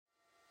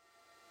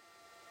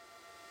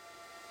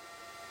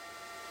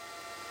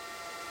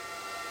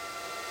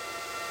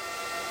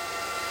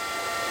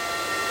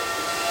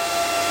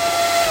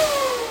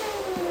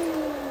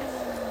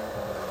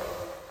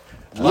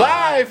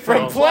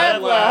From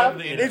Plant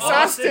Lab in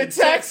Austin,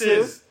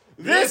 Texas,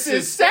 this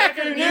is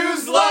Stacker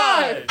News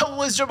Live! Hello,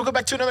 ladies and gentlemen, welcome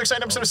back to another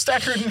exciting episode of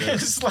Stacker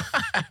News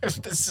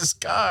Live. This is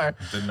Scar.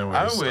 Didn't know where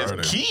I'm you started.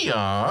 with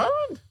Keon.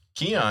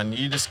 Keon,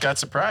 you just got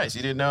surprised.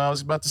 You didn't know I was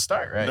about to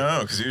start, right?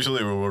 No, because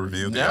usually we'll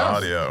review the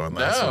audio, and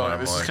that's when I'm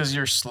this is like... because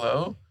you're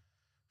slow.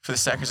 For the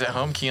Stackers at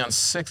home, Keon's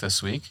sick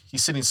this week.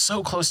 He's sitting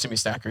so close to me,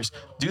 Stackers.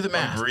 Do the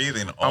math. I'm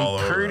breathing all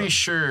over. I'm pretty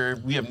sure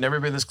we have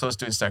never been this close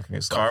doing Stacker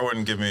News Live. Car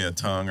wouldn't give me a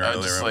tongue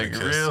earlier. Just like,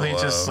 really,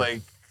 just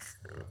like,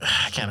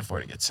 I can't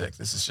afford to get sick.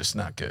 This is just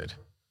not good.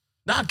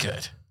 Not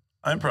good.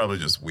 I'm probably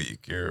just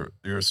weak. You're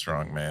a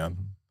strong man.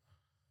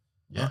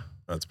 Yeah.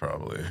 That's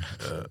probably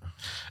it.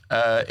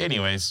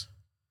 Anyways,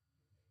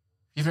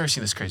 you've never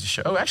seen this crazy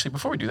show. Oh, actually,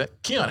 before we do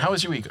that, Keon, how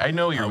was your week? I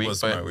know your week,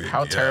 but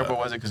how terrible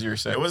was it because you were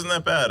sick? It wasn't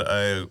that bad.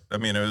 I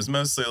mean, it was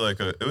mostly like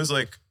it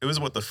was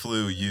what the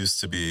flu used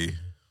to be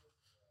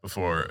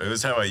before. It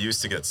was how I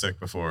used to get sick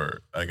before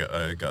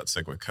I got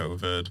sick with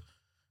COVID.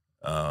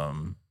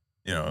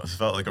 It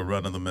felt like a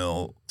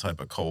run-of-the-mill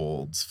type of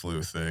colds,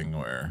 flu thing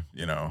where,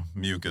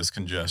 mucus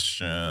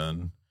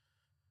congestion,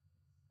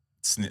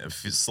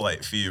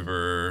 slight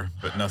fever,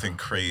 but nothing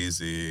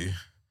crazy,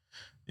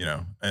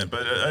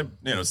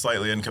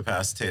 slightly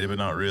incapacitated, but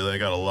not really. I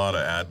got a lot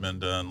of admin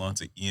done,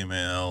 lots of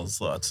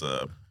emails, lots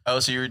of... Oh,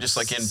 so you were just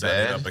like in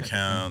setting bed? Up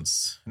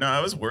accounts. No,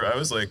 I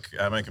was like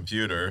at my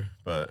computer,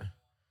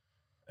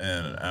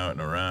 and out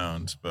and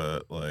around,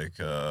 but like...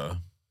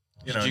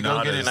 Did you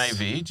go get an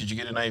IV? Did you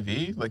get an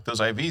IV? Like those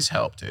IVs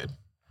help, dude.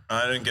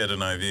 I didn't get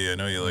an IV. I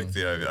know you like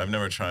the IV. I've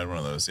never tried one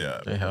of those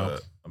yet. They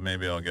help. But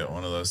maybe I'll get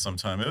one of those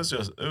sometime. It was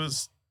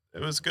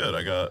good.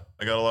 I got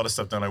a lot of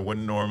stuff done I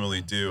wouldn't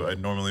normally do.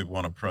 I'd normally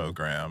want to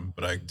program,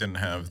 but I didn't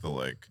have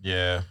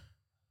the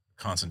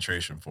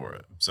concentration for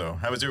it. So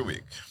how was your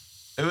week?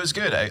 It was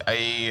good.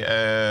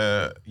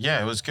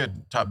 It was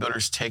good. Top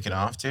Builder's taking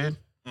off, dude.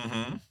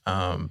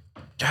 Mm-hmm.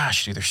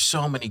 Gosh, dude, there's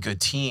so many good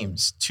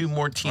teams. 2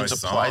 more teams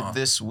applied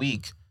this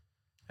week,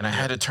 and I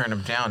had to turn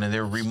them down, and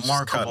they're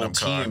remarkable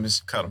teams.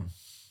 Cut them.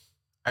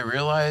 I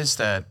realized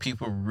that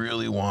people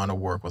really want to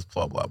work with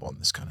Plug Lab on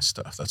this kind of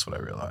stuff. That's what I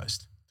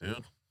realized.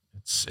 Dude.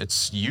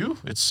 It's you.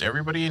 It's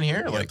everybody in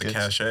here. Like the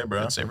cachet,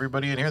 bro. It's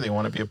everybody in here. They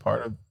want to be a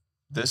part of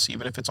this,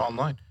 even if it's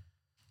online.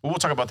 Well, we'll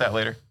talk about that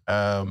later.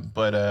 But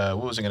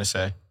what was I going to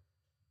say?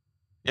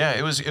 Yeah,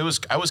 it was.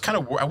 I was kind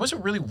of. I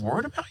wasn't really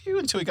worried about you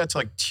until we got to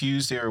like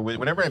Tuesday or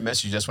whenever I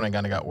messaged you. That's when I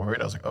kind of got worried.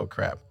 I was like, oh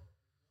crap.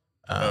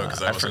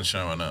 Because I wasn't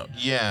showing up.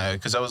 Yeah,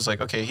 because I was like,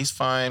 okay, he's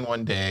fine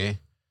one day.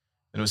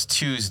 And it was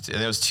Tuesday.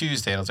 And I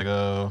was like,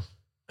 oh.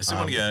 I didn't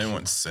want to get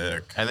anyone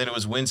sick. And then it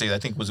was Wednesday. I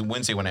think it was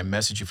Wednesday when I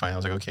messaged you finally. I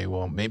was like, okay,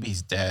 well, maybe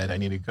he's dead. I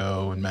need to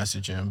go and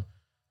message him.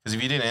 Because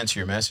if you didn't answer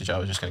your message, I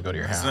was just going to go to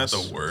your house. Isn't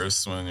that the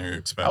worst when you're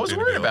expecting I was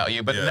worried about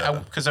you, but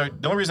yeah. The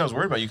only reason I was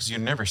worried about you because you're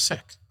never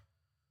sick.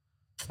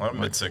 I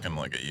haven't been sick in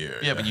like a year.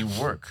 Yeah, but you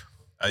work.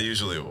 I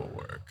usually will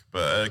work.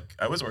 But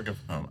I was working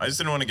from home. I just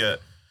didn't want to get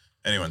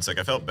anyone sick.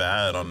 I felt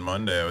bad on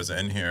Monday. I was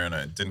in here and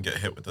I didn't get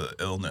hit with the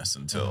illness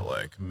until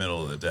like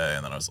middle of the day.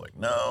 And then I was like,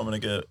 no, I'm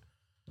going to get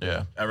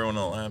everyone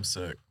in the lab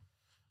sick.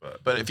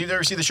 But if you've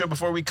never seen the show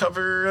before, we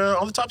cover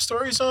all the top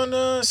stories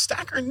on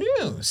Stacker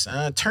News.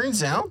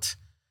 Turns out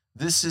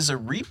this is a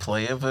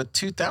replay of a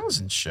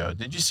 2000 show.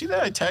 Did you see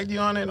that? I tagged you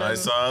on it. I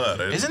saw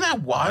that. Isn't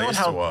that wild? I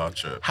used to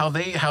watch it. How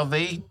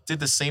they did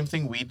the same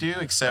thing we do,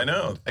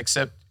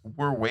 except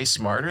we're way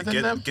smarter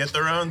than them. Get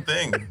their own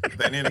thing.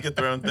 They need to get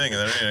their own thing.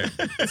 And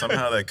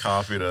somehow they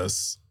copied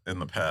us in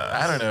the past.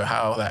 I don't know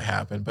how that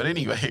happened, but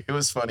anyway, it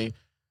was funny.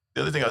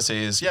 The other thing I'll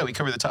say is, we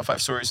cover the top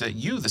 5 stories that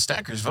you, the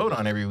Stackers, vote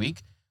on every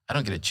week. I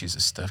don't get to choose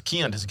this stuff.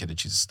 Keon doesn't get to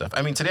choose this stuff.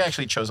 I mean, today I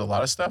actually chose a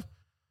lot of stuff,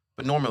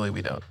 but normally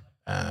we don't.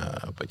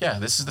 But yeah,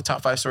 this is the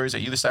top 5 stories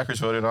that you, the Stackers,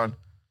 voted on,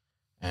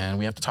 and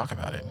we have to talk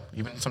about it.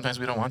 Even sometimes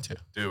we don't want to.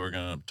 Dude, we're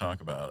going to talk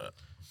about it.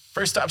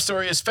 First top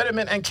story is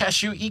Fedimint and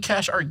Cashew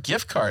eCash are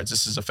gift cards.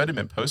 This is a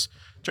Fedimint post.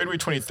 January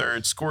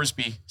 23rd,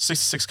 Scoresby,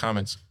 66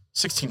 comments,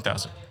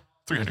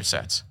 16,300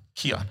 sats.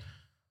 Keon,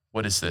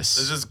 what is this?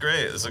 This is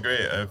great. This is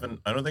great.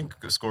 I don't think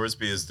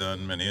Scoresby has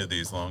done many of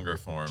these longer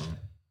form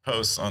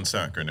posts on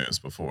Stacker News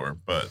before,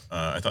 but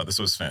I thought this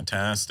was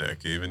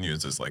fantastic. He even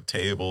uses like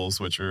tables,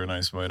 which are a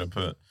nice way to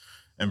put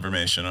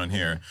information on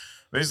here.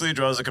 Basically,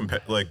 draws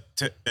a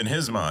in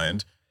his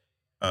mind,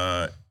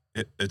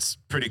 it's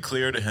pretty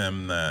clear to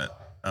him that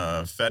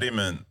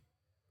Fedimint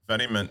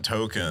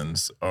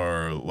tokens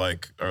are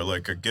like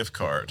a gift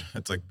card.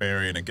 It's like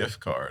burying a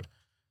gift card,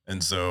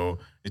 and so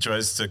he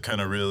tries to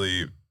kind of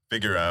really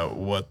figure out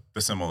what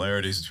the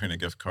similarities between a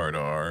gift card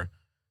are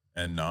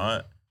and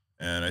not.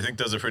 And I think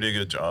does a pretty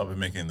good job of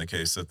making the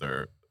case that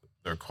they're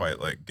quite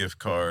like gift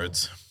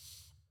cards.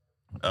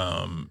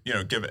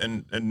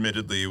 Given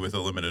admittedly with a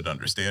limited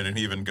understanding,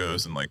 he even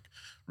goes and like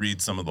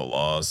reads some of the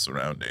laws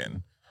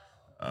surrounding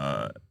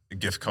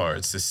gift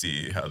cards to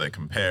see how they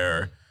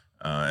compare.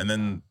 And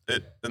then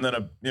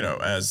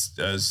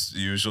as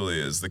usually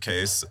is the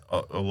case,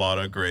 a lot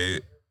of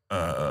great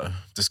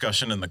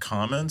discussion in the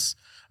comments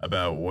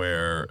about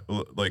where,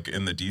 like,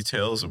 in the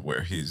details of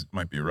where he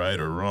might be right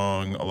or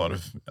wrong. A lot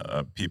of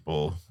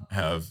people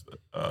have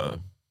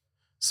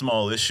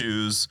small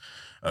issues.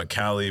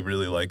 Callie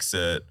really likes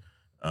it,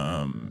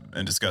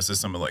 and discusses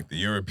some of like the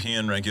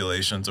European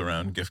regulations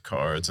around gift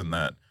cards, and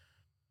that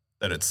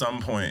at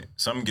some point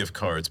some gift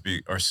cards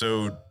are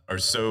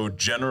so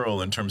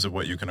general in terms of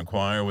what you can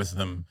acquire with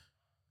them.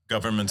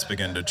 Governments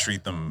begin to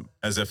treat them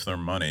as if they're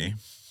money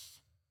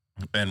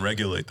and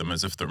regulate them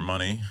as if they're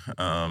money.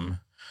 And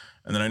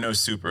then I know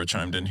Super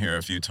chimed in here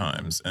a few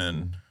times,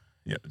 and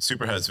yeah,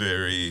 Super has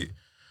very,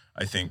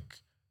 I think,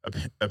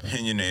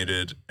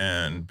 opinionated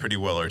and pretty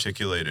well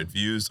articulated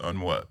views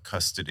on what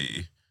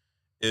custody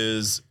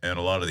is, and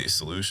a lot of these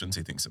solutions.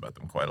 He thinks about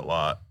them quite a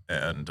lot,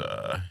 and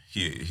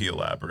he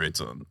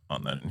elaborates on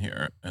that in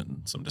here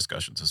and some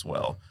discussions as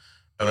well.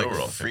 But like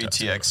overall, Free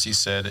TX, he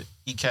said,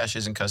 eCash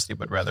isn't custody,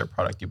 but rather a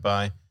product you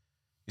buy.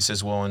 He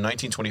says, well, in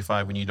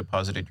 1925, when you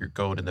deposited your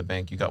gold in the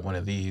bank, you got one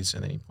of these.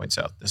 And then he points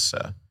out this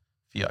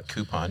fiat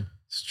coupon.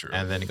 It's true.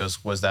 And then he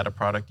goes, was that a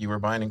product you were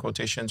buying in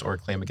quotations or a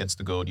claim against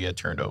the gold you had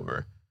turned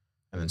over?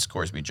 And then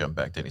Scoresby jumped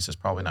back in. He says,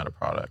 probably not a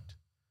product.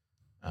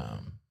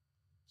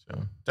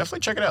 So definitely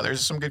check it out. There's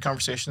some good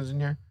conversations in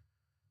here.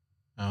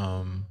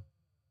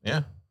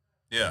 Yeah.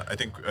 Yeah, I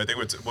think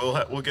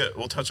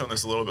we'll touch on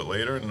this a little bit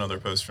later in another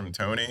post from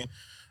Tony,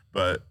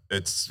 but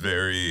it's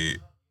very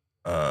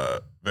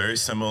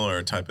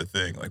similar type of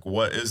thing. Like,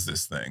 what is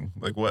this thing?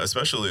 Like, what,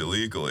 especially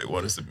legally,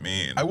 what does it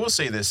mean? I will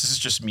say this. This is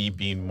just me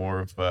being more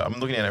of I'm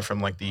looking at it from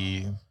like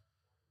the,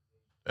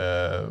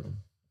 how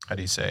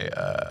do you say?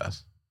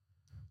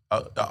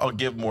 I'll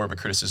give more of a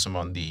criticism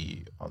on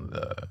the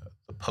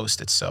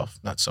post itself,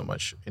 not so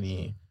much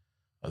any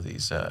of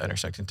these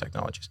intersecting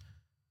technologies.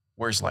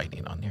 Where's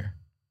Lightning on here?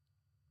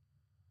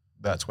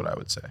 That's what I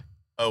would say.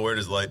 Oh, where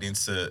does Lightning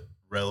sit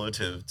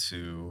relative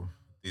to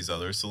these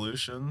other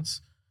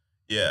solutions?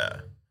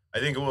 Yeah, I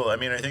think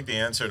the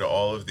answer to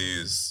all of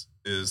these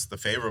is the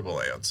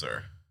favorable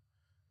answer,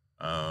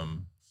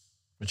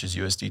 which is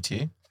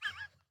USDT.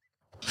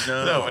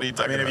 No, what are you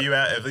talking about? if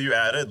you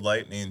added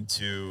Lightning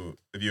to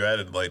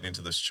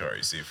this chart,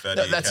 you see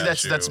Fedi.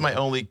 That's my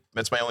only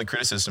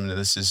criticism to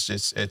this. Is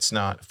just it's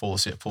not full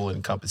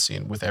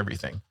encompassing with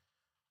everything.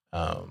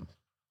 I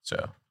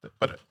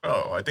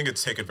think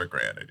it's taken for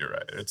granted. You're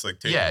right. It's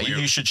like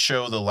you should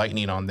show the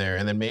Lightning on there,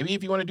 and then maybe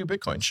if you want to do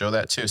Bitcoin, show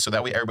that too, so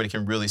that way everybody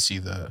can really see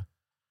the.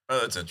 Oh,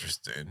 that's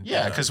interesting.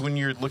 Yeah, because when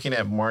you're looking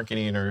at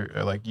marketing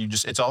or like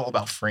it's all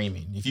about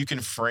framing. If you can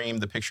frame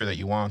the picture that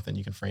you want, then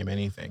you can frame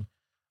anything.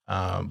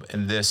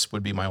 And this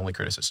would be my only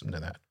criticism to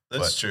that.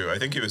 That's true. I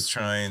think he was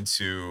trying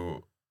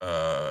to.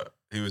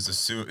 He was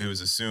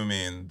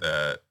assuming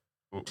that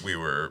we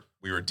were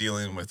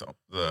dealing with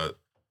the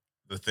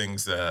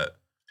things that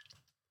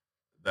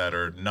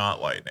are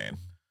not Lightning,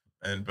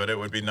 but it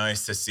would be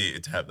nice to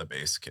have the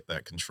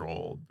that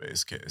controlled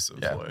base case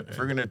of Lightning. If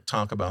we're gonna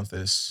talk about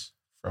this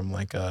from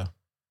like a,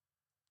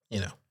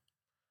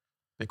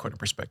 Bitcoin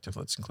perspective,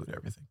 let's include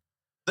everything.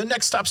 The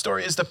next top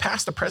story is the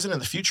past, the present, and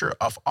the future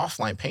of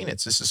offline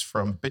payments. This is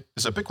from this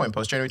is a Bitcoin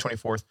post, January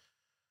 24th,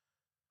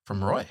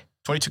 from Roy.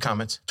 22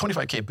 comments,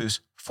 25K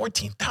boost,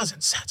 14,000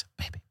 sats,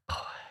 baby boy.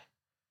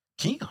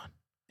 Keon.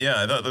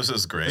 Yeah, I thought this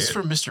was great. This is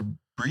from Mr.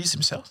 Breeze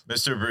himself.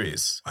 Mr.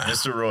 Breeze. Wow.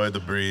 Mr. Roy the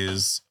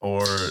Breeze,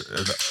 or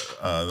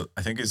I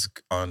think he's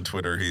on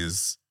Twitter.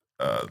 He's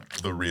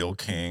the real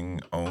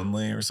king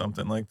only or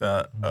something like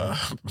that.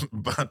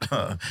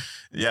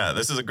 Yeah,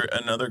 this is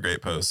another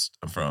great post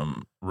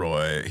from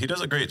Roy. He does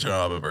a great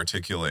job of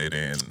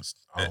articulating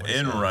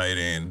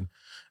writing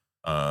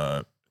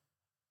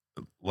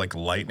like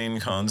Lightning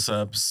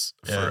concepts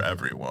for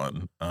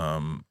everyone,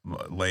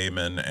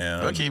 layman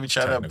and. Okay, even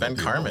shout out Ben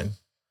people. Carmen.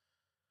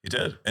 He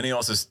did, and he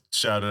also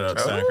shouted out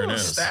Stacker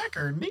News.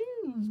 Stacker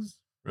News.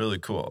 Really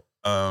cool.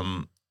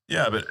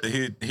 Yeah, but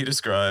he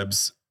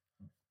describes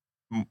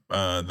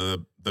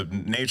the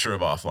nature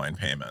of offline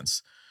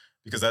payments,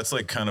 because that's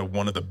like kind of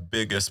one of the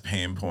biggest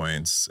pain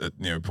points.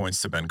 It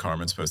points to Ben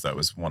Carmen's post. That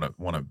was one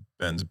of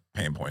Ben's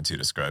pain points he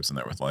describes in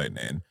there with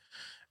Lightning,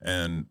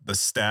 and the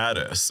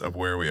status of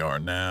where we are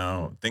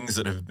now, things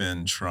that have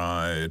been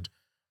tried,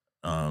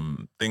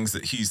 things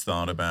that he's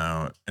thought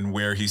about, and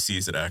where he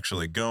sees it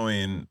actually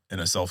going in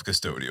a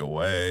self-custodial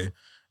way.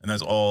 And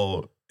that's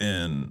all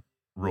in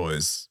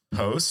Roy's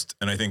post,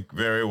 and I think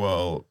very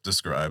well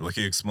described. Like,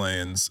 he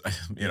explains,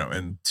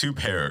 in 2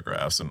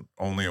 paragraphs, and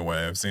only a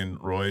way I've seen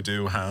Roy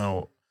do,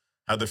 how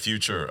the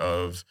future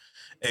of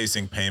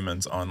async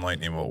payments on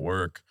Lightning will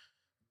work,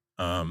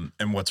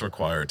 and what's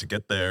required to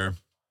get there.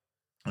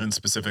 And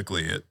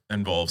specifically, it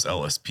involves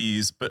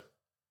LSPs. But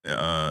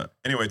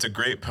anyway, it's a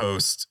great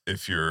post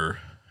if you're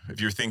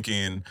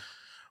thinking,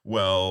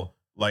 well,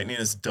 Lightning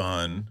is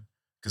done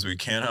because we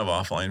can't have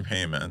offline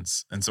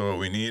payments, and so what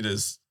we need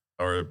is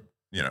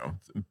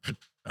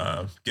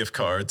gift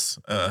cards,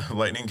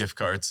 Lightning gift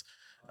cards,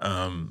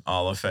 a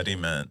la Fedi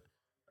Mint.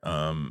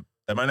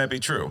 That might not be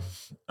true.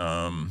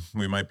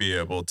 We might be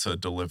able to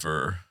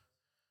deliver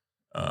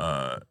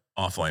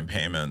offline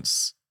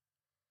payments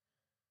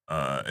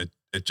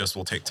it just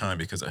will take time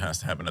because it has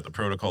to happen at the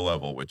protocol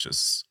level, which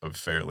is a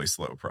fairly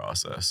slow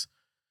process.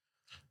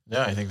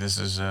 Yeah, I think this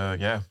is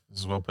this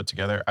is well put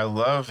together. I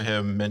love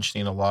him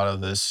mentioning a lot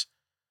of this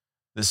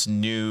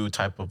new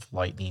type of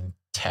Lightning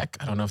tech.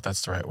 I don't know if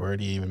that's the right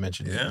word. He even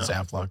mentioned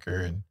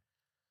Zaplocker and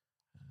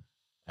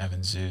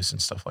Evan Zeus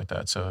and stuff like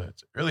that. So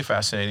it's really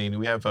fascinating.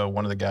 We have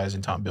one of the guys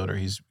in Tom Builder.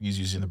 He's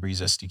using the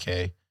Breeze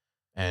SDK,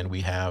 and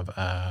we have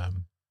I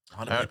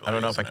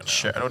don't know if I can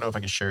share. I don't know if I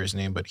can share his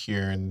name, but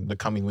here in the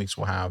coming weeks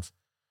we'll have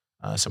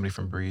somebody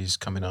from Breeze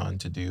coming on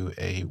to do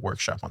a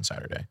workshop on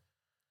Saturday.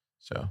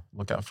 So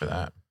look out for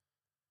that.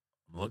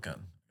 I'm looking.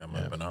 Got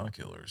my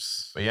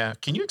binoculars. But yeah,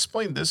 can you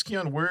explain this,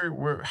 Keon?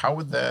 How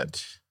would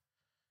that?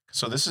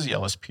 So this is the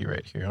LSP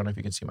right here. I don't know if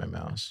you can see my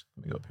mouse.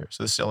 Let me go up here.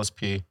 So this is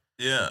LSP.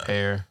 Yeah.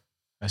 Pair.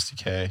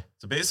 SDK.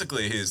 So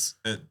basically,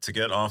 to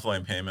get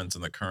offline payments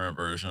in the current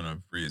version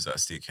of Breeze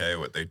SDK,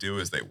 what they do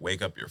is they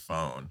wake up your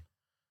phone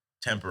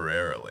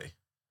temporarily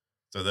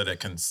so that it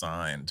can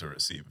sign to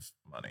receive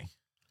money.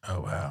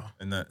 Oh wow!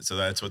 And so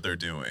that's what they're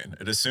doing.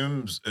 It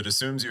assumes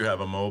you have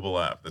a mobile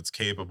app that's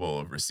capable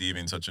of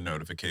receiving such a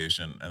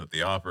notification, and that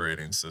the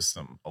operating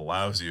system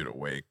allows you to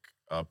wake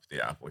up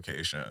the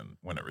application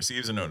when it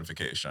receives a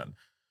notification.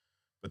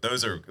 But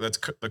that's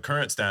the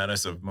current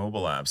status of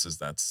mobile apps is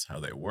that's how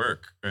they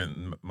work,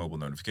 and mobile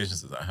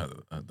notifications is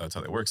that's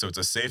how they work. So it's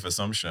a safe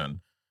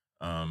assumption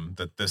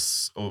that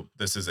this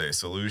is a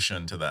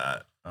solution to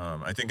that.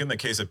 I think in the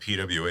case of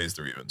PWAs,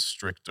 they're even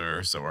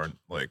stricter. So our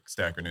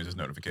Stacker News'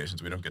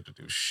 notifications, we don't get to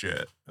do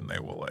shit, and they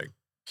will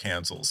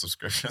cancel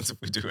subscriptions if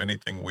we do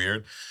anything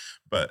weird.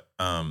 But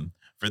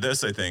for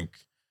this, I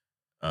think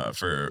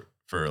for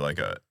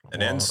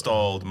an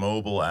installed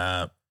mobile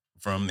app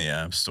from the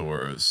app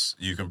stores,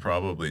 you can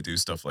probably do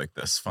stuff like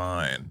this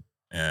fine,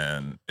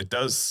 and it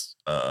does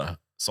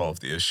solve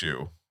the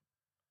issue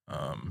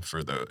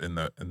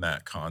in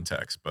that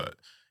context. But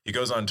he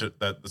goes on to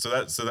that.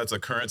 So that's a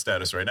current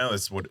status right now.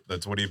 That's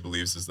what he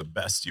believes is the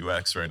best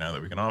UX right now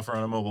that we can offer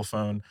on a mobile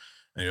phone.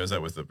 And he does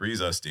that with the Breeze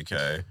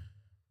SDK,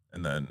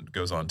 and then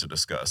goes on to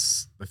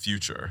discuss the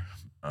future,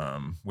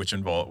 which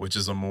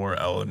is a more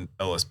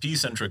LSP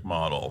centric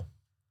model,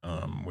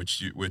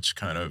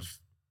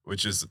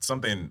 which is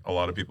something a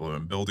lot of people have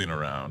been building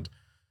around,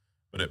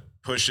 but it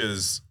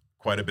pushes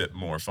quite a bit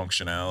more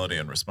functionality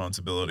and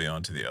responsibility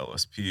onto the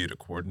LSP to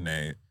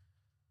coordinate,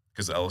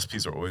 because the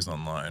LSPs are always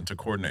online, to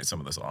coordinate some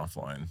of this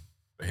offline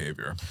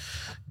behavior.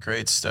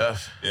 Great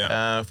stuff.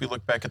 Yeah. If we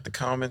look back at the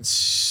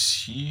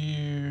comments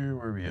here,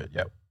 where are we at?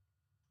 Yep.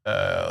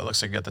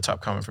 Looks like we got the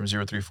top comment from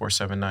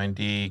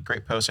 03479D.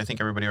 Great post. I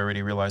think everybody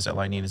already realized that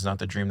Lightning is not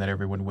the dream that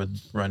everyone would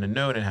run a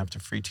node and have to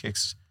free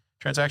ticks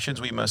transactions.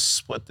 We must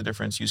split the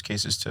different use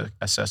cases to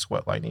assess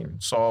what Lightning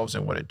solves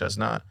and what it does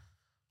not.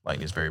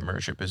 Lightning is very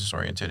merchant business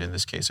oriented. In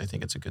this case, I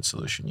think it's a good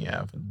solution. You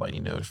have a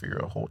Lightning node for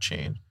your whole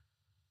chain,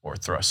 or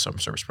thrust some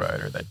service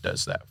provider that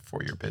does that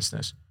for your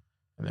business.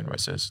 And then Roy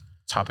says,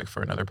 topic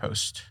for another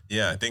post.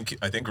 Yeah, I think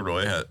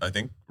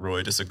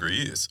Roy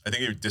disagrees. I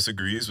think he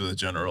disagrees with the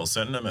general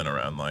sentiment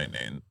around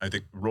Lightning. I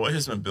think Roy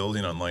has been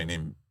building on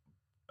Lightning,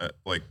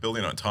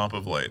 building on top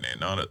of Lightning,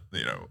 not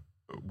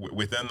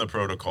within the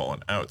protocol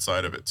and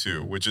outside of it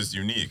too, which is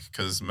unique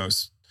because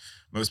most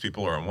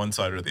people are on one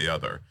side or the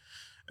other.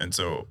 And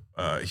so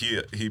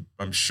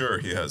I'm sure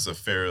he has a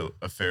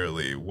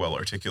fairly well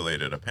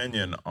articulated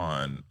opinion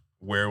on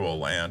where we'll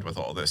land with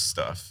all this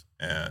stuff,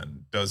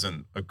 and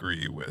doesn't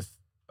agree with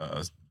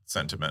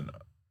sentiment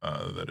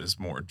that is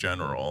more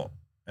general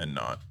and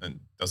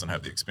doesn't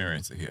have the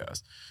experience that he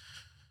has.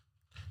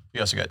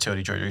 We also got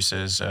Tony George, who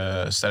says,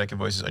 static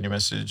invoices on your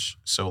message.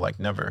 So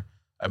never.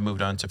 I've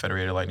moved on to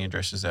federated Lightning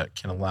addresses that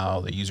can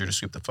allow the user to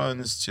sweep the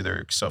funds to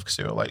their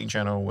self-custodial Lightning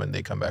channel when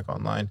they come back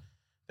online.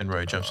 Then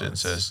Roy jumps in and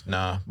says,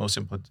 nah, most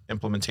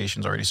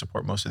implementations already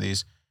support most of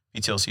these.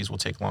 PTLCs will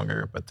take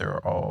longer, but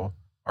there are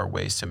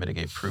ways to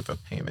mitigate proof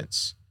of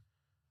payments.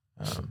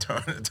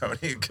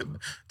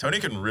 Tony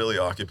can really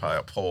occupy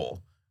a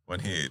pole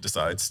when he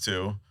decides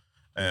to.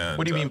 And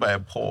what do you mean by a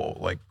pole?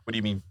 What do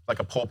you mean? Like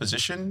a pole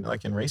position,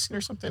 like in racing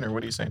or something? Or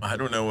what are you saying? I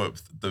don't know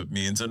what the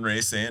means in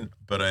racing,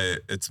 but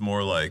it's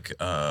more like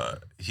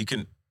he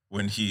can,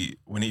 when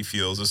he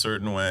feels a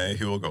certain way,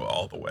 he will go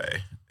all the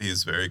way.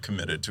 He's very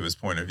committed to his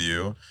point of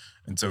view.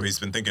 And so he's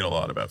been thinking a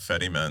lot about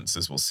Fediments,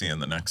 as we'll see in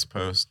the next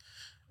post.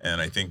 And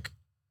I think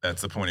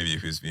that's the point of view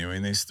he's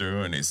viewing these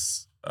through. And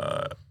he's,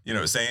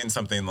 saying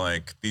something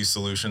like these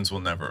solutions will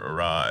never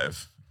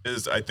arrive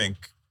is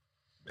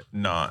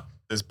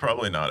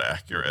probably not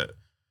accurate.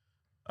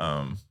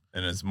 And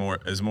is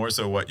more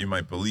so what you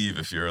might believe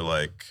if you're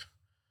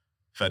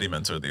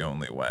Fediments are the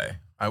only way.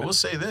 I will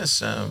say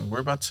this, we're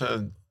about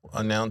to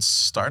announce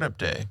Startup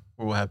Day,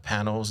 where we'll have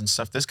panels and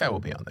stuff. This guy will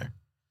be on there.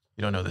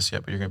 You don't know this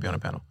yet, but you're going to be on a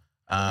panel.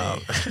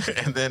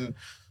 And then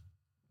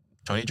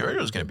Tony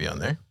Giorgio is going to be on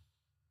there.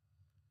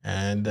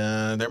 And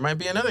there might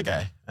be another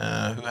guy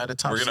who had a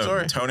top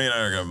story. Tony and I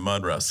are going to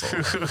mud wrestle.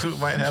 Who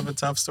might have a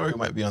top story, who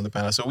might be on the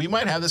panel. So we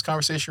might have this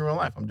conversation in real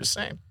life. I'm just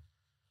saying.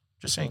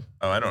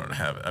 Oh, I don't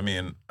have it. I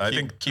mean,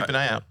 keep an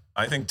eye out.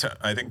 I think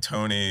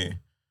Tony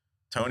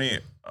Tony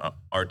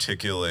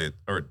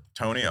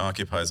Tony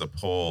occupies a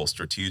pole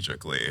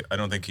strategically. I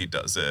don't think he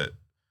does it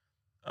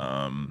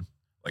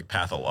like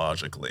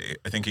pathologically.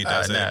 I think he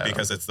does No. it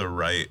because it's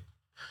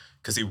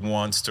because he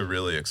wants to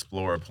really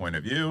explore a point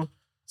of view.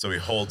 So he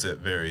holds it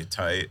very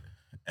tight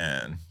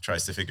and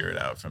tries to figure it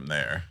out from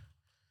there.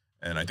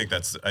 And I think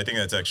that's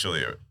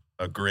actually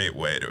a great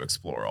way to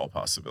explore all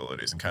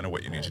possibilities and kind of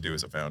what you need to do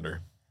as a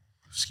founder.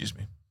 Excuse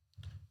me.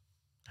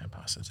 I had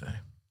pasta today.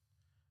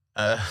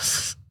 There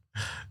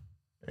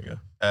you go.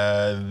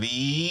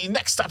 The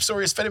next top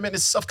story is Fetterman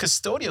is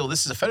self-custodial.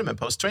 This is a Fetterman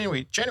post,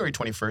 January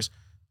 21st,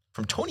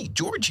 from Tony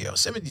Giorgio,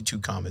 72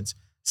 comments,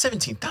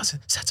 17,000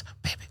 sats.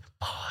 Baby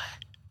boy.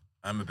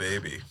 I'm a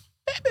baby.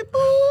 Baby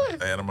boy.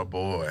 And I'm a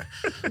boy.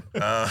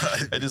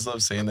 I just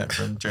love saying that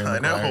from Jerry I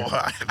Maguire. know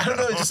why. I don't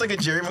know. It's just like a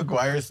Jerry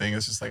Maguire thing.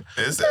 It's just like,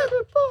 Is it?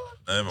 baby boy.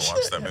 I haven't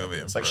watched that movie.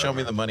 It's like, show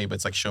me the money, but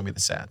it's like, show me the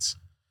sats.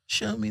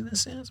 Show me the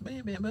sats,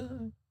 baby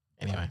boy.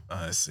 Anyway.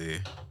 I see.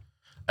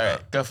 All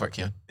right, go for it,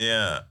 Keon.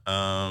 Yeah.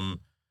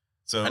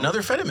 So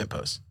Another Fetterman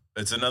post.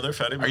 It's another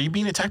Fetty. Are you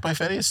being attacked by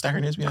Fetty? Is Stacker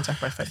News being attacked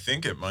by I Fetty?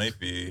 think it might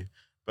be,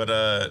 but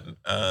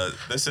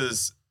this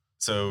is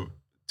so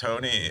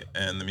Tony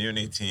and the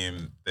Mutiny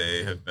team.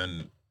 They have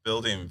been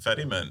building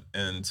Fettyment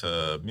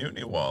into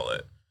Mutiny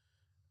Wallet,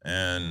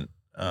 and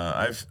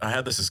I've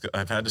had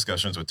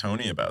discussions with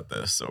Tony about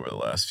this over the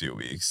last few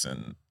weeks,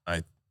 and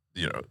I've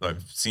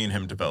seen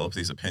him develop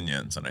these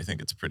opinions, and I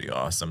think it's pretty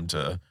awesome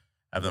to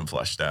have them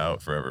fleshed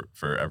out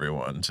for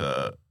everyone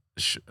to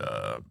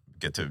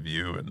get to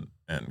view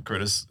and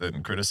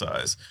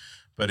criticize.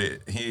 But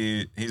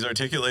he's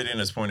articulating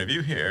his point of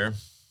view here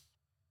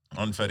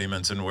on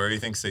Fettyment and where he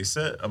thinks they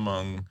sit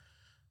among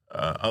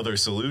other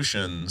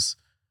solutions,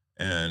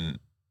 and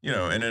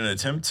in an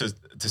attempt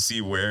to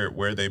see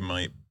where they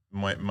might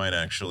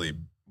actually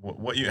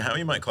how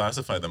you might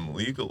classify them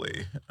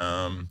legally.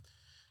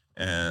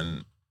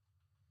 And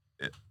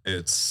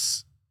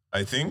it's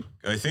I think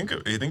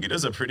he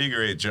does a pretty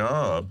great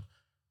job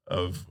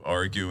of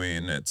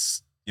arguing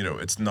it's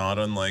not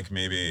unlike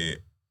maybe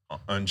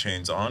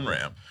Unchained's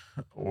on-ramp,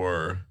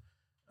 or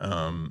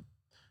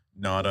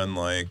not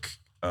unlike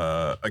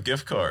a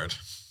gift card,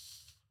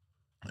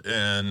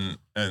 and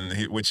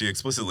which he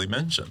explicitly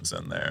mentions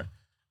in there.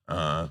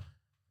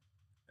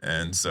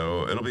 And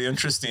so it'll be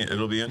interesting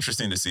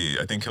to see.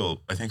 I think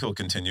he'll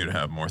continue to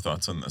have more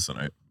thoughts on this,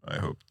 and I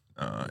hope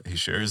he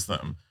shares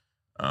them.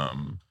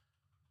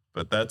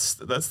 But that's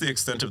the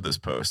extent of this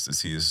post.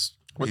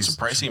 What's the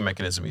pricing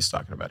mechanism he's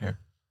talking about here?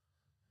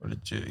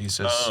 He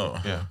says?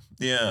 Oh,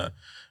 yeah.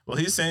 Well,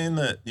 he's saying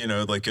that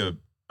like a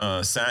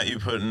sat you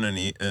put in an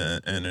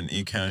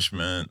eCash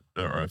mint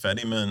or a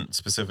Fetty mint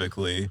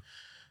specifically,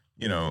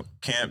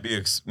 can't be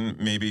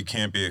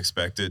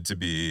expected to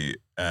be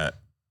at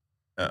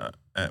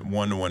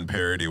 1-to-1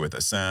 parity with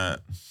a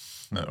sat,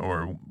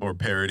 or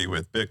parity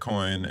with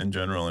Bitcoin in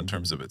general in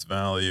terms of its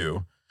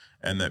value.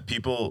 And that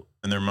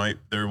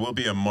there will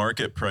be a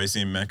market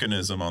pricing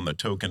mechanism on the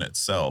token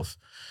itself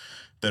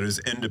that is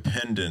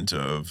independent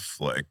of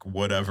like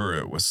whatever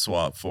it was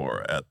swapped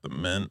for at the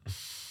mint.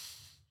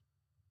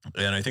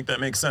 And I think that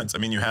makes sense. I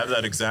mean, you have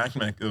that exact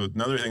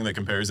another thing that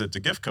compares it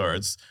to gift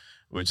cards,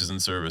 which is in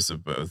service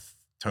of both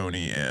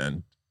Tony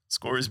and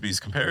Scoresby's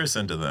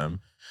comparison to them,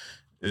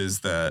 is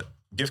that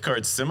gift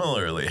cards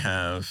similarly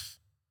have,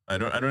 I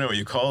don't know what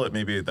you call it.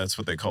 Maybe that's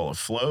what they call a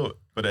float,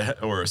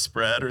 or a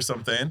spread or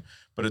something.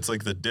 But it's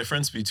like the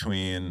difference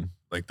between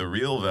like the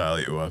real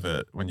value of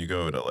it when you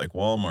go to like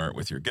Walmart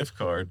with your gift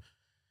card,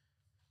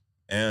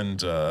 and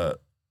the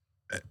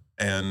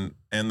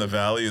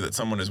value that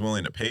someone is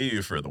willing to pay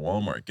you for the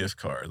Walmart gift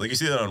card. Like you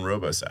see that on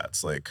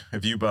RoboSats. Like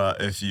if you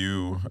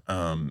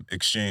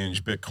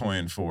exchange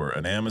Bitcoin for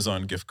an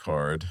Amazon gift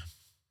card,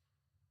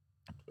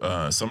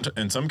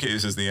 in some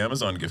cases the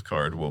Amazon gift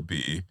card will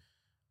be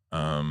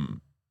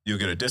you'll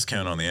get a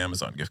discount on the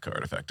Amazon gift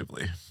card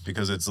effectively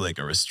because it's like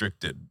a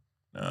restricted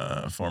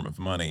form of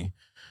money.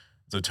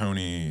 So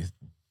Tony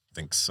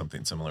thinks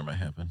something similar might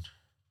happen.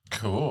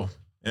 Cool.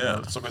 Yeah.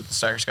 Let's look what the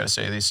Stackers got to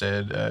say. They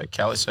said,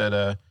 Callie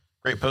said,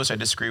 great post. I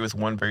disagree with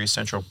one very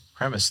central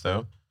premise,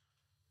 though.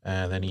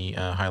 And then he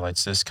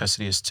highlights this.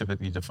 Custody is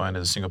typically defined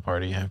as a single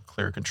party, have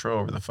clear control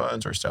over the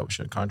funds or establish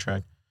a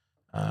contract.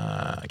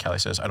 Callie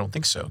says, I don't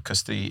think so.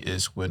 Custody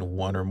is when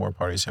one or more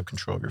parties have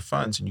control of your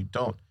funds and you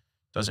don't.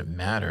 Doesn't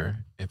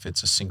matter if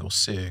it's a single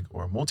SIG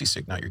or a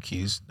multi-sig, not your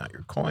keys, not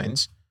your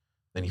coins.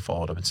 Then he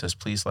followed up and says,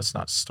 please, let's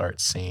not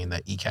start saying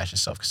that eCash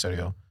is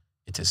self-custodial.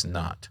 It is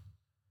not.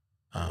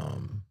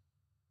 And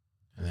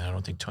then I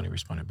don't think Tony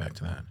responded back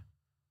to that.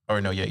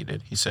 Or no, yeah, he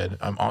did. He said,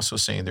 I'm also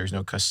saying there's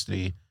no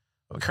custody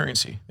of a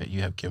currency that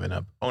you have given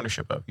up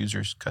ownership of.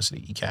 Users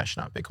custody eCash,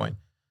 not Bitcoin.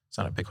 It's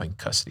not a Bitcoin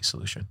custody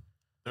solution.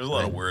 There's a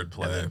lot of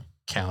wordplay.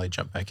 Callie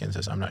jumped back in and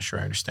says, I'm not sure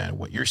I understand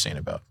what you're saying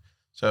about.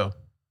 So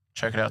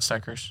check it out,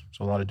 Stackers.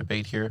 There's a lot of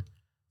debate here.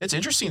 It's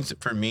interesting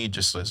for me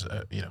just as,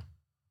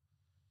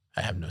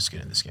 I have no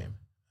skin in this game.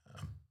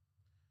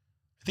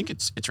 I think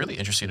it's really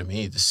interesting to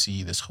me to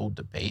see this whole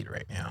debate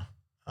right now.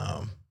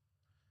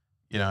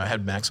 I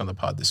had Max on the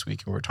pod this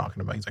week and we were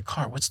talking about, he's like,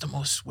 Car, what's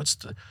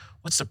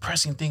the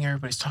pressing thing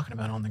everybody's talking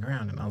about on the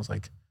ground? And I was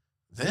like,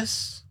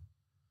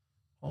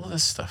 all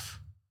this stuff.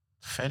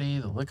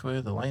 Fetty, the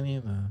liquid, the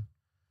lightning,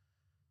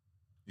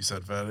 You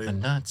said Fetty? the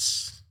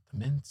nuts, the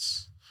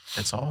mints.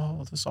 That's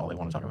all they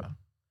want to talk about.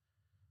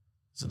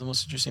 This is the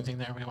most interesting thing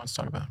that everybody wants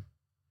to talk about.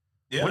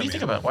 Yeah, What do you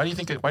think about it? Why do you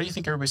think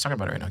everybody's talking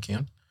about it right now,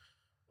 Keon?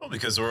 Well,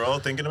 because we're all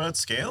thinking about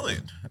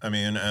scaling. I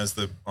mean, as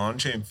the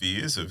on-chain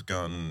fees have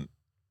gone,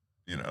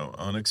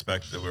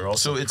 unexpected, we're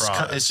also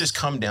it's just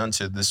come down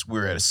to this.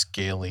 We're at a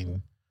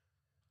scaling.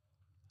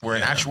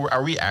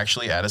 Are we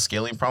actually at a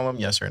scaling problem?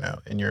 Yes or no,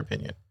 in your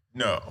opinion?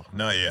 No,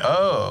 not yet.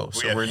 Oh,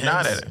 so we're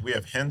not at it. We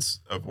have hints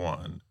of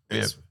one.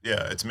 Yeah.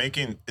 It's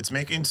making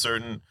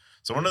certain.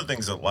 So one of the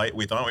things that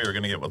we thought we were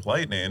going to get with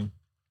Lightning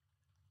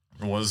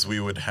was we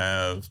would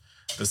have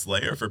this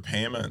layer for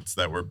payments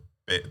that were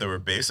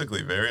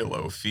basically very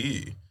low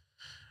fee,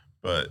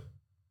 but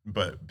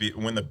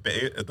when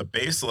the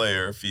base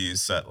layer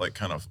fees set like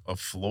kind of a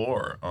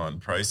floor on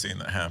pricing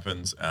that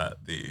happens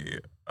at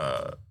the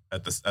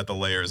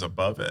layers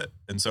above it,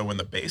 and so when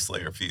the base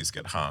layer fees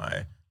get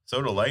high,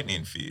 so do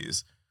Lightning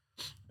fees,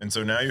 and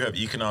so now you have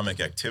economic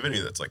activity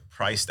that's like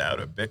priced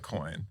out of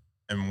Bitcoin,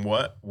 and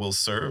what will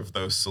serve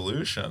those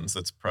solutions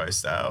that's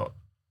priced out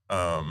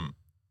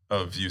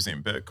of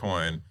using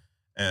Bitcoin,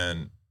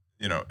 and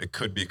it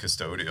could be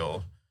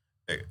custodial.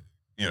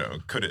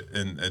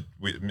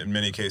 In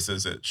many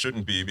cases it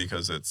shouldn't be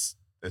because it's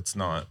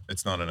not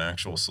an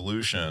actual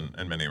solution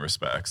in many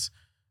respects.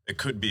 It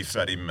could be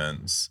Fetty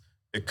mints.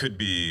 It could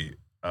be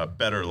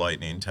better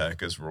Lightning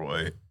tech, as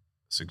Roy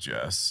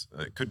suggests.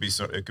 It could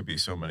be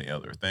so many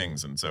other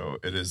things, and so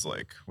it is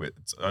like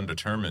it's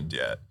undetermined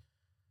yet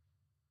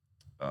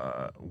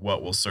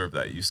what will serve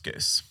that use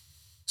case.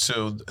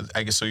 So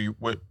I guess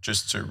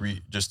just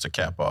to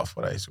cap off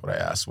what I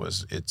asked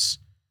was it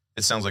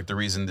sounds like the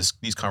reason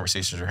these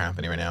conversations are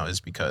happening right now is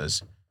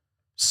because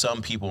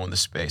some people in the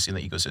space, in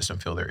the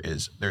ecosystem, feel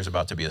there's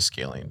about to be a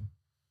scaling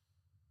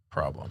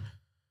problem.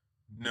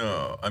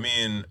 No, I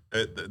mean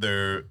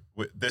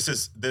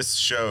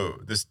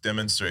this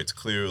demonstrates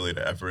clearly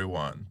to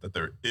everyone that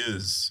there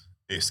is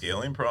a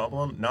scaling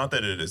problem. Not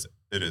that it is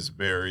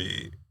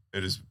very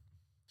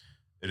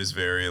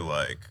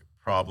like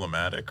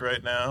problematic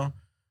right now,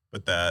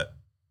 but that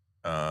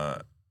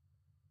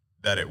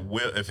it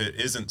will, if it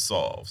isn't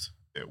solved,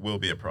 it will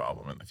be a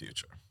problem in the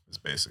future. Is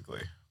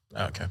basically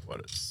what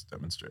it's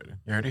demonstrating.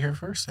 You heard it here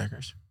first,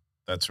 Stackers.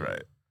 That's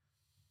right.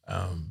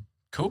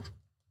 Cool.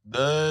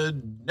 The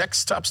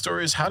next top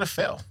story is how to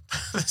fail.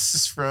 This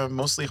is from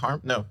it's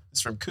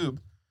from Coob.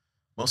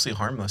 Mostly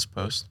Harmless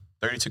post.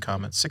 32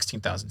 comments,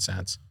 16,000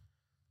 cents.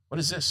 What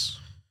is this?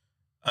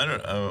 I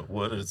don't know.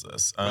 What is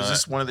this? Was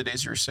this one of the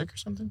days you were sick or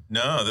something?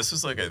 No, this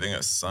was like, I think,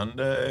 a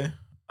Sunday.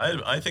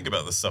 I think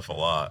about this stuff a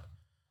lot.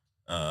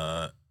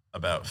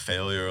 About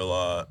failure a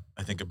lot.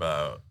 I think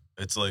about,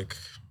 it's like,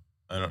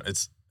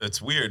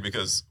 it's weird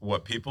because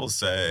what people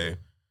say,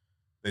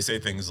 they say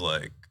things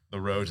like the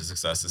road to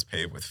success is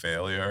paved with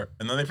failure,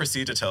 and then they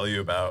proceed to tell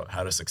you about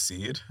how to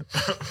succeed.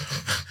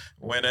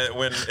 If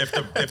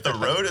the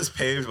road is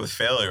paved with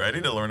failure, I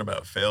need to learn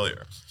about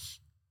failure,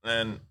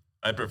 and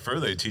I prefer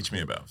they teach me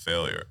about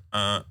failure.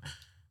 But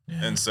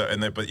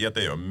yet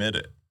they omit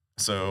it.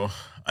 So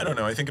I don't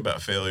know. I think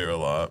about failure a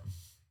lot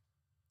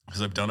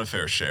because I've done a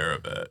fair share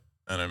of it,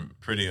 and I'm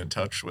pretty in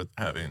touch with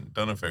having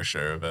done a fair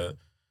share of it.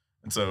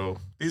 And so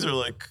these are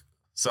like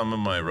some of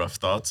my rough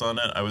thoughts on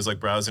it. I was like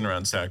browsing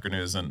around Stacker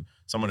News, and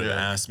someone had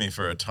asked me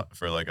for a top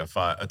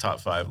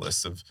 5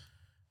 list of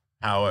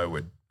how I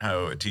would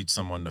teach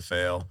someone to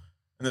fail,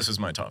 and this was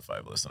my top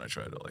 5 list, and I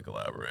tried to like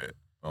elaborate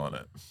on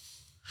it.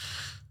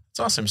 It's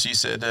awesome. So you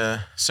said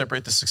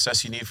separate the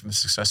success you need from the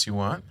success you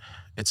want.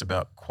 It's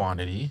about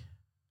quantity,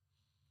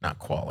 not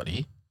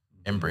quality.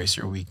 Embrace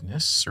your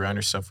weakness. Surround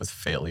yourself with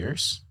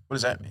failures. What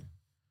does that mean?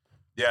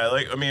 Yeah,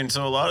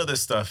 so a lot of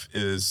this stuff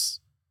is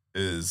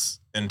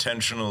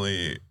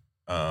intentionally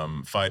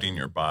fighting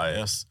your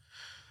bias.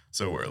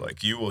 So where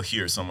like you will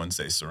hear someone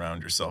say,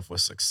 "Surround yourself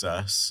with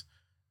success,"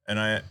 and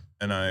I'm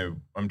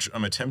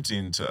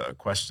attempting to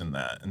question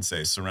that and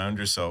say, "Surround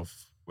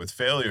yourself with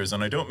failures."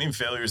 And I don't mean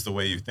failures the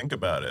way you think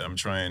about it. I'm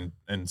trying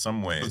in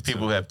some ways with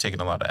people who have taken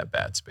a lot of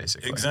at-bats,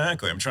 basically.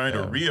 Exactly. I'm trying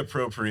to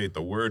reappropriate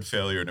the word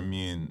failure to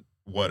mean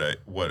what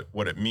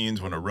it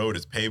means when a road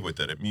is paved with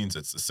it. It means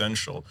it's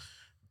essential.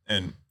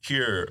 And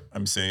here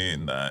I'm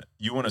saying that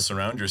you want to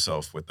surround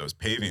yourself with those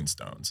paving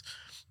stones.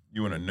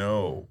 You want to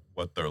know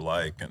what they're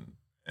like,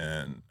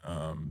 and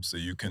so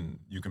you can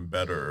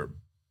better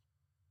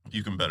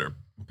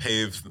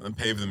pave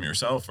them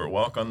yourself or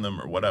walk on them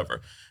or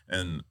whatever.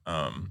 And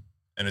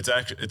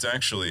it's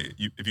actually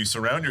if you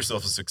surround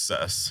yourself with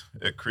success,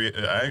 I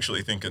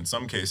actually think in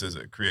some cases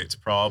it creates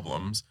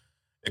problems.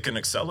 It can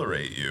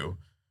accelerate you,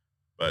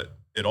 but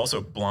it also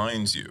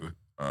blinds you.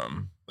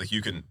 I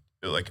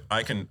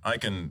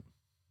can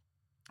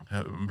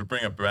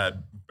bring up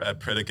Brad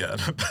Pitt again.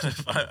 But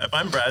if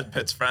I'm Brad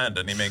Pitt's friend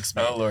and he makes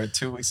me, oh Lord,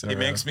 2 weeks in a row.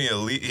 He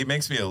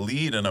makes me a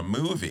lead in a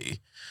movie.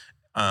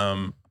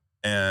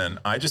 And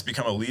I just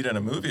become a lead in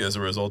a movie as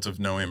a result of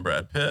knowing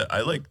Brad Pitt.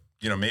 I like,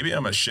 maybe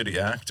I'm a shitty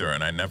actor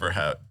and I never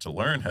had to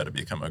learn how to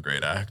become a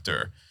great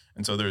actor.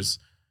 And so there's,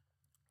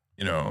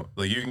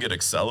 like you can get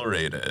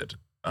accelerated,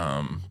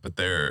 but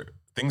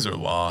things are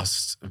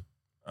lost,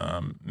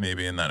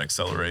 maybe in that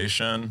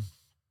acceleration.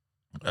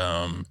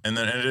 And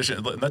then in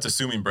addition, that's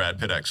assuming Brad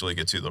Pitt actually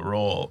gets you the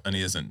role and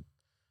he isn't,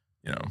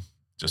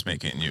 just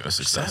making you a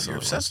success. You're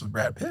obsessed with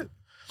Brad Pitt.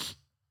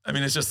 I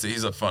mean, it's just,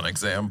 he's a fun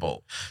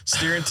example.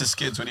 Steering to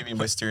skids. What do you mean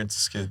by steering to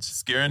skids?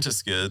 Steering to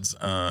skids.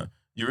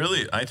 You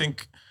really, I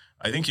think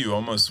you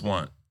almost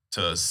want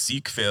to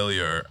seek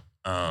failure,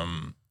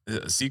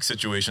 seek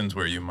situations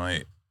where you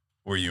might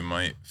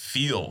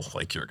feel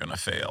like you're going to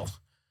fail.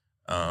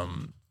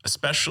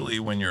 Especially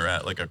when you're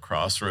at like a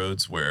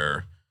crossroads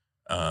where,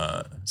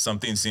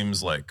 something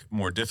seems like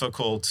more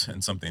difficult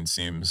and something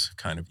seems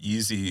kind of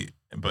easy,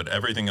 but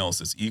everything else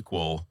is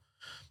equal.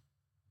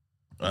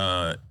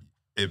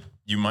 If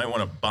you might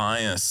want to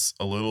bias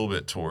a little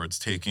bit towards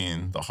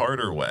taking the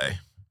harder way,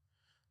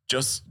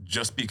 just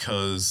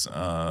because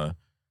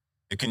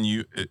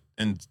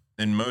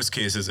in most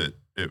cases it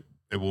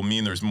will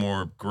mean there's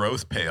more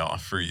growth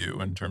payoff for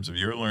you in terms of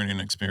your learning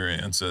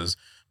experiences,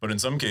 but in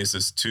some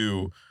cases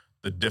too,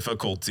 the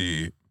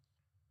difficulty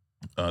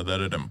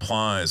that it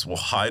implies will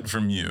hide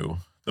from you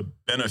the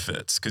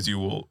benefits because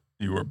you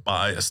are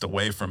biased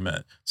away from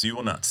it, so you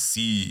will not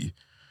see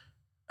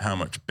how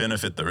much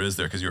benefit there is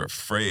there because you're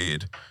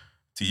afraid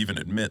to even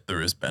admit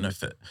there is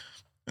benefit.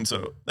 And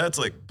so that's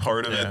like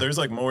part of it. There's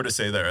like more to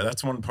say there.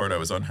 That's one part I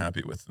was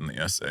unhappy with in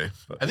the essay.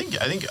 But. I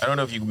think I don't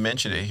know if you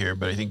mentioned it here,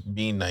 but I think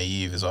being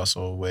naive is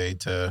also a way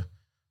to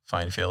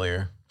find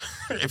failure.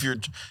 if you're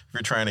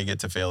trying to get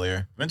to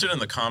failure. Mention in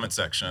the comment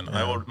section.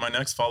 My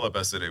next follow-up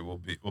essay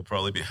will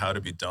probably be how to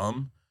be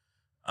dumb,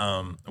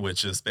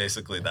 which is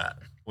basically that.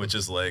 Which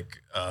is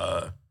like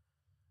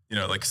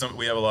like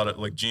we have a lot of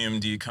like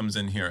GMD comes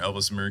in here,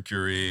 Elvis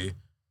Mercury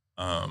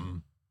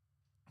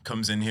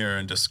comes in here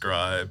and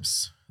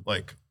describes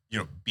like,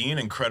 being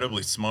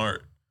incredibly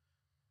smart.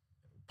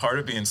 Part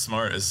of being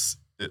smart is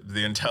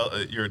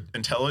you're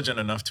intelligent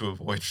enough to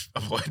avoid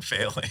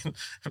failing.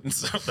 And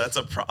so that's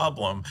a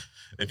problem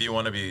if you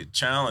want to be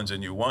challenged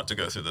and you want to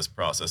go through this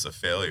process of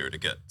failure to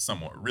get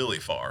somewhere really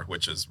far,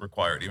 which is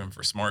required even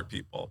for smart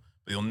people.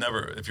 But you'll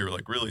never, if you're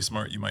like really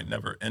smart, you might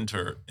never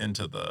enter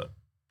into the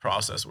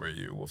process where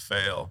you will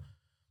fail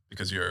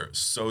because you're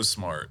so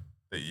smart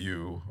that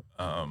you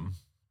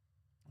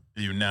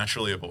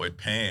naturally avoid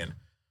pain.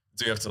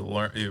 So you have to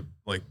learn,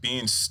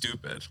 being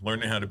stupid,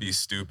 learning how to be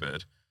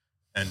stupid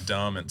and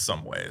dumb in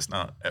some ways,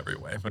 not every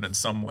way, but in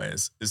some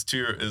ways is to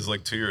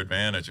your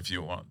advantage if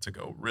you want to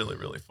go really,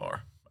 really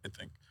far, I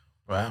think.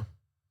 Wow.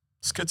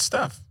 It's good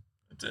stuff.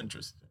 It's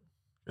interesting.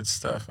 Good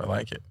stuff. I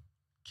like it.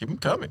 Keep them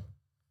coming.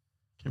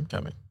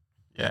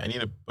 Yeah, I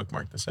need to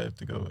bookmark this. I have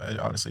to go. I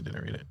honestly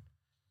didn't read it.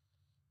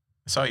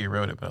 I saw you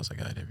wrote it, but I was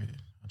like, I didn't read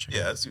it. I'll check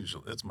it out.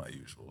 It's my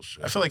usual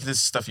shit. I feel like this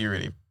stuff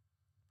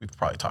we've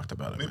probably talked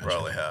about it. We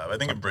probably have. I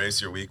think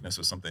embrace your weakness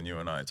was something you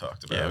and I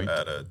talked about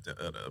at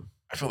a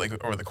I feel like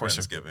over the course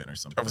of Thanksgiving or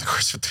something. Over the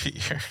course of 3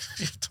 years,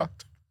 you've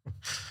talked.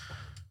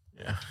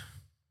 Yeah.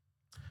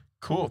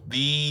 Cool.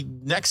 The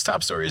next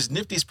top story is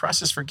Nifty's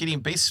process for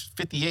getting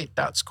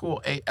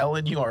base58.school a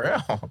LN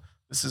URL.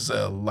 This is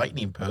a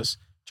lightning post,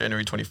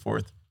 January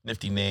 24th.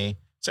 Nifty Nay,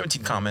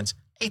 17 comments,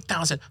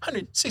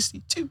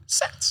 8,162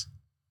 cents.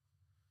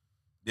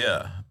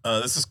 Yeah,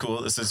 this is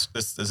cool. This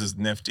is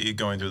Nifty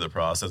going through the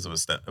process of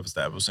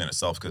establishing a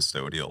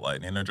self-custodial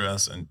lightning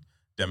address and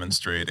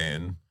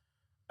demonstrating,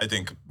 I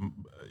think,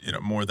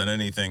 more than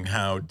anything,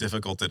 how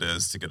difficult it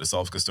is to get a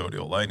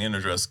self-custodial lightning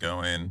address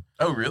going.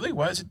 Oh, really?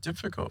 Why is it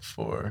difficult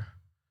for?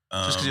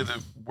 Just because you have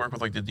to work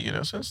with like the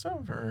DNS and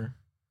stuff, or?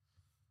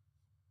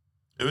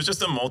 It was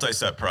just a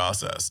multi-step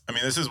process. I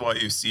mean, this is why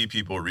you see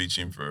people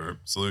reaching for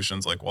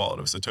solutions like Wallet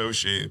of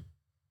Satoshi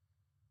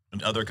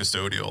and other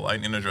custodial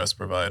lightning address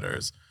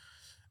providers,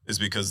 is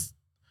because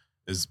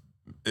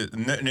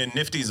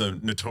Nifty's a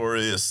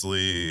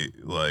notoriously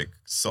like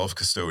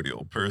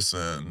self-custodial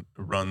person,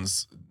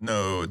 runs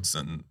nodes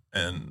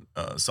and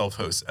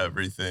self-hosts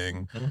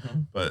everything.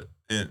 Mm-hmm. But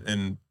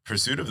in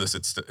pursuit of this,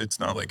 it's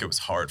not like it was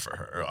hard for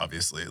her.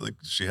 Obviously, like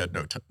she had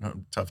no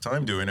tough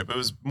time doing it, but it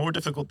was more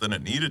difficult than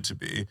it needed to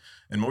be,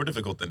 and more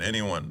difficult than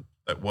anyone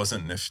that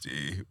wasn't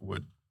Nifty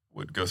would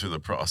go through the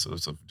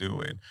process of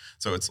doing.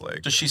 So it's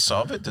like, does she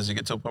solve it? Does it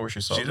get to a point where she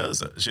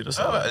solves it? She does.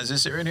 Oh, is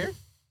this it right here?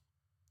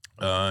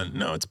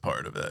 No, it's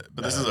part of it.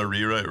 But this is a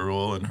rewrite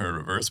rule in her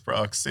reverse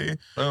proxy.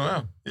 Oh,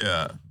 wow.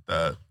 Yeah.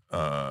 That,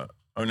 oh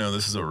no,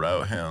 this is a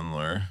route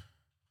handler.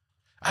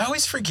 I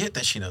always forget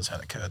that she knows how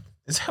to code.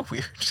 Is that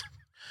weird?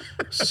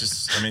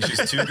 She's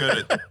too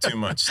good at too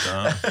much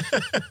stuff.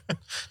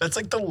 That's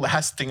like the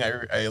last thing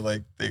I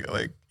like think,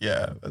 like,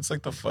 yeah, that's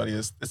like the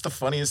funniest. It's the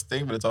funniest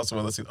thing, but it's also one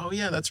of those things. Oh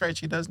yeah, that's right.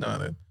 She does know how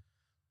to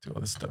do all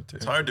this stuff too.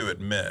 It's hard to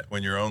admit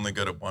when you're only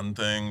good at one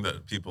thing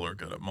that people are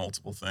good at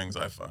multiple things,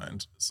 I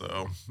find.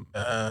 So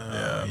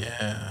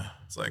yeah.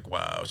 It's like,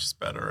 wow, she's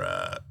better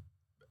at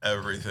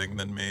everything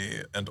than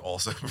me and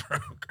also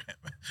program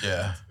it.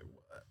 Yeah.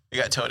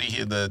 You got Tony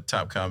here, the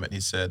top comment.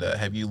 He said,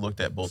 have you looked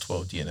at Bolt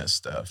 12 DNS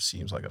stuff?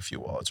 Seems like a few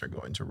wallets are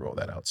going to roll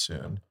that out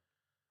soon.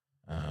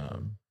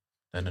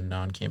 Then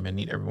Anon came in.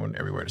 Need everyone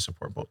everywhere to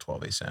support Bolt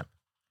 12 ASAP.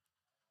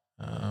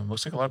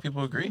 Looks like a lot of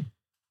people agree.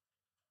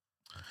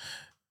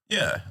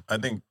 Yeah, I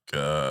think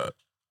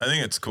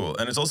it's cool.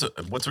 And it's also,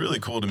 what's really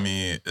cool to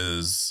me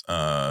is,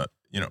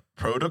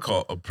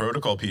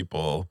 protocol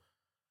people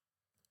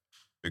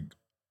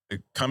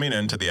coming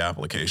into the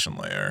application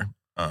layer.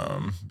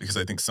 Because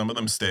I think some of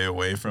them stay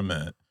away from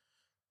it.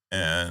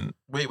 And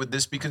wait, would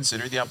this be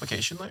considered the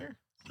application layer?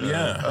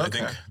 Yeah, okay. I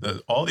think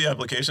all the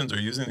applications are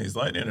using these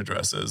Lightning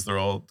addresses. They're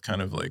all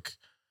kind of like,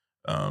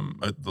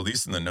 at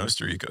least in the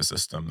Nostr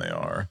ecosystem, they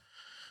are.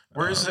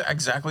 Where is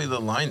exactly the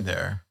line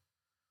there?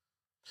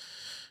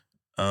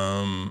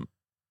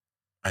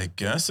 I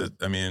guess it's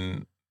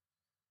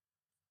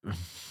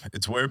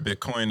where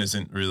Bitcoin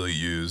isn't really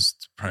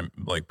used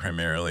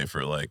primarily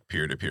for like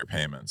peer-to-peer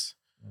payments.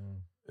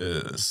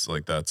 Is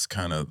like, that's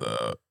kind of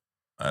the,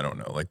 I don't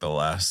know, like the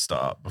last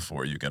stop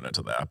before you get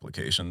into the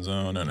application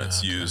zone. And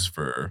it's used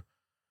for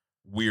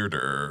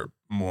weirder,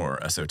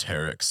 more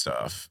esoteric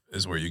stuff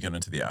is where you get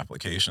into the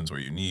applications where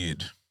you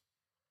need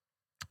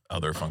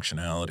other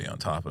functionality on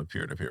top of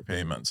peer-to-peer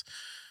payments.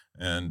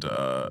 And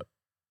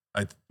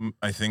I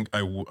think I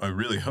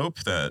really hope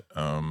that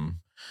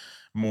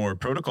more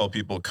protocol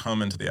people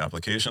come into the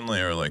application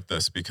layer like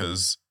this,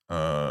 because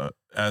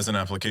as an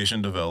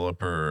application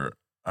developer,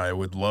 I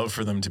would love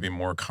for them to be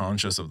more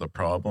conscious of the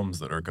problems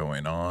that are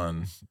going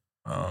on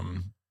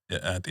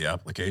at the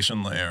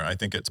application layer. I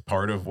think it's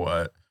part of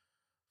what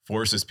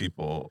forces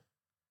people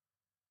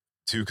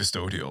to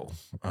custodial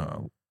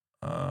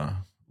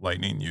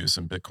Lightning use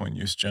and Bitcoin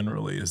use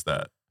generally, is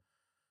that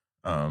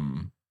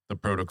the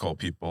protocol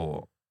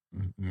people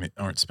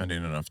aren't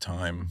spending enough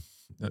time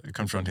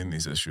confronting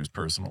these issues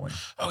personally.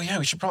 Oh yeah,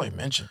 we should probably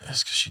mention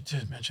this because she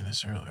did mention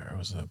this earlier. It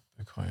was the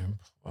Bitcoin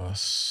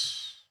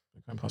Plus.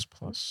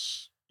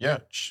 Yeah,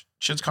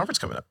 shit's conference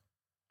coming up.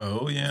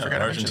 Oh yeah,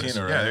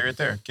 Argentina. Right? Yeah, they're right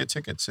there. Get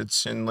tickets.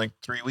 It's in like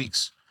 3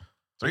 weeks.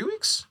 3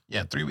 weeks?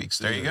 Yeah, 3 weeks.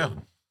 There you go.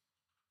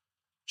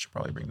 Should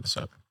probably bring this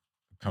up.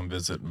 Come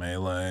visit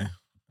Melee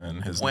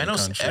and his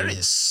Buenos new country.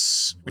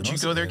 Aires. Would you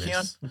go there,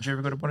 Keon? Would you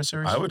ever go to Buenos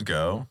Aires? I would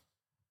go.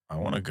 I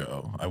want to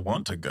go. I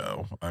want to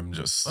go. I'm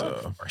just.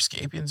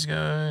 Scapian's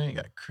going. You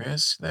got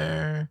Chris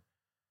there.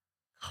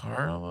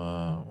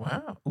 Carla.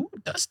 Wow. Ooh,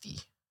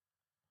 Dusty.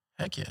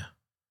 Heck yeah.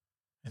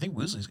 I think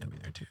Woosley's going to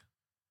be there too.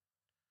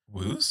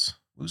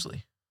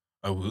 Woosley.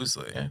 Oh,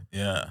 Woosley.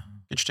 Yeah.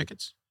 Get your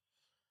tickets.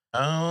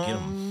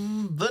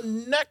 The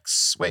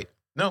next. Wait.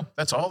 No,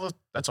 that's all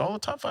the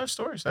top 5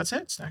 stories. That's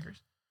it,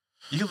 Snackers.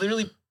 You can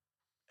literally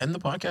end the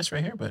podcast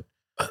right here, but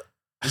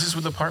this is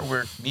with the part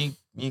where me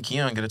and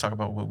Keon are going to talk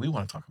about what we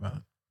want to talk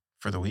about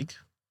for the week.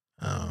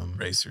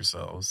 Brace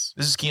yourselves.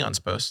 This is Keon's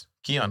post.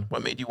 Keon,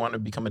 what made you want to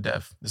become a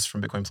dev? This is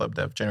from Bitcoin Club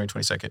Dev, January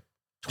 22nd.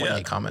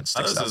 28 comments.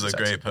 This is a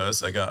great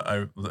post.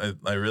 I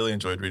really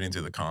enjoyed reading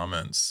through the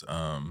comments.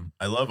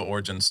 I love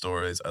origin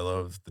stories. I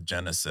love the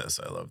genesis.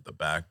 I love the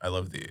back. I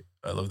love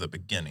the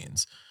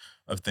beginnings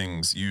of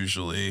things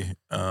usually.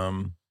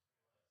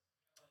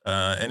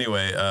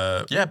 Anyway,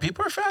 yeah,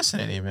 people are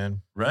fascinating,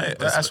 man. Right.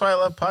 That's why I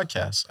love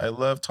podcasts. I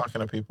love talking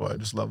to people. I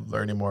just love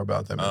learning more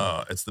about them.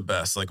 Oh, it's the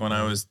best. Like when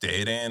I was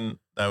dating,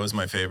 that was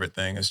my favorite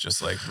thing, is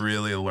just like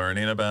really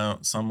learning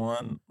about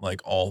someone, like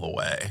all the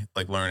way,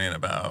 like learning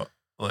about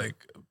like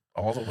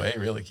all the way,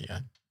 really,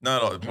 Keon.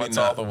 Not all. What's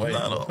all the way?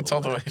 What's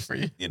all the way for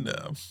you? You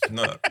know,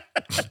 not that.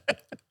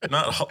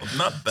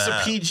 It's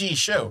a PG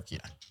show,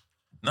 Keon.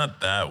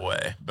 Not that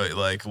way, but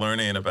like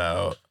learning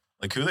about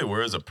like who they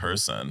were as a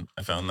person.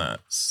 I found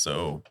that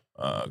so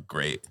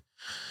great.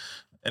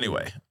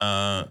 Anyway,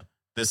 in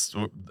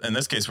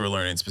this case, we're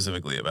learning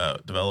specifically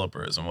about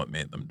developers and what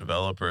made them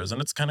developers,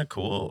 and it's kind of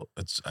cool.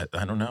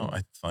 I don't know.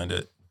 I find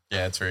it.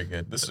 Yeah, it's very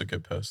good. This is a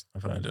good post. I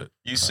find it.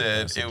 You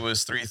said it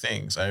was 3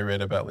 things. I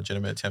read about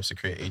legitimate attempts to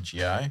create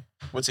AGI.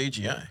 What's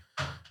AGI?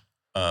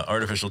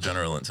 Artificial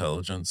general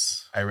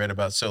intelligence. I read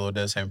about solo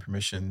devs having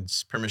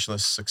permissionless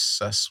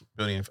success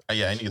building.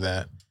 Yeah, I knew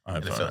that.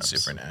 It felt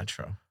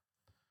supernatural.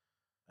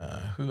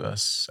 Who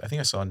else? I think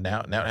I saw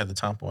Nout. Nout had the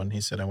top one.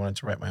 He said, I wanted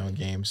to write my own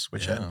games,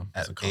 which at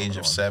the age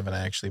of 7,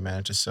 I actually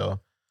managed to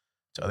sell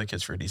to other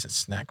kids for decent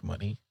snack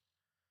money.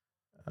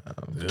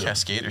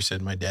 Cascader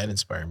said, my dad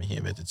inspired me. He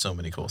invented so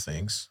many cool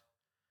things.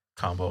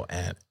 Combo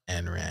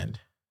and Rand.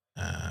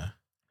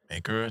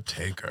 Maker or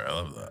taker. I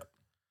love that.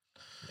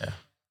 Yeah.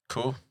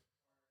 Cool.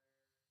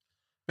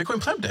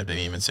 Bitcoin Pleb Dev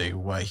didn't even say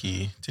why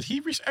he... Did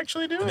he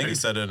actually do it? I think he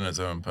said it in his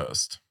own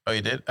post. Oh,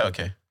 he did?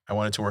 Okay. I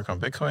wanted to work on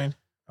Bitcoin.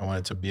 I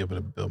wanted to be able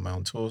to build my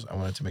own tools. I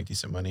wanted to make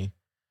decent money.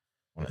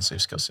 I wanted to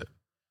save skill set.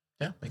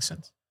 Yeah, makes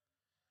sense.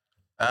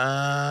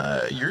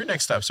 Your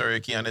next stop, sorry,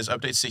 Keon, is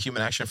updates to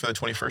human action for the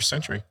 21st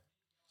century.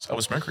 It's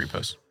Elvis Mercury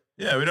post.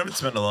 Yeah, we don't have to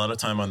spend a lot of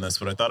time on this,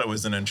 but I thought it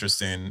was an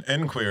interesting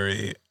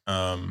inquiry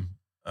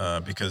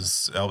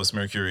because Elvis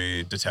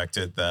Mercury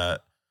detected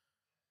that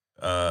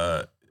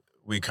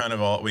we kind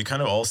of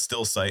all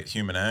still cite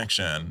human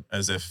action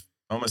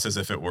almost as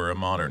if it were a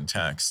modern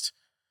text.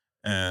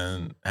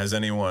 And has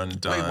anyone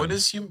done? What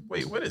is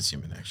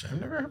human action?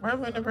 Why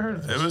have I never heard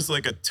of this? It was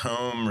like a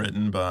tome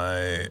written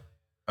by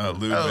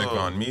Ludwig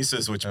von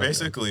Mises, which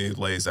basically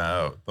lays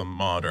out the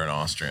modern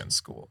Austrian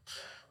school.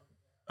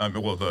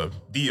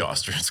 The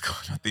Austrian school,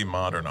 not the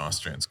modern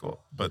Austrian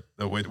school, but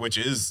which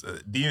is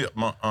the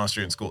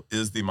Austrian school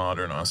is the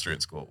modern Austrian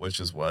school, which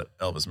is what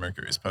Elvis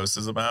Mercury's post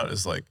is about.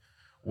 Is like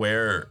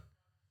where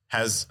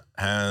has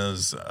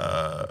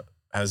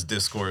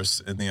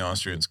discourse in the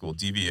Austrian school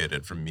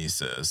deviated from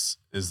Mises?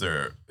 Is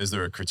there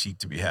a critique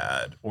to be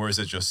had, or is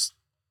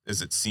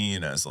it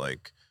seen as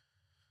like?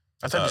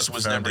 I thought this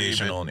was never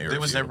it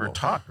was never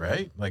taught,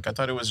 right? Like I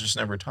thought it was just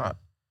never taught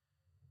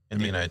in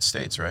the United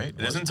States, right?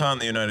 It isn't taught in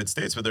the United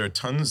States, but there are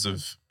tons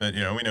of we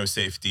know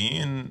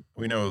Safdien,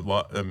 we know a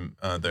lot.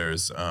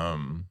 There's there's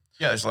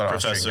a lot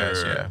of Austrian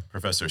guys,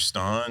 Professor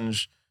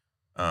Stange.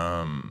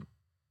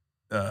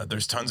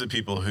 There's tons of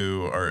people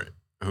who are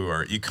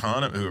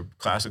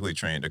classically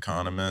trained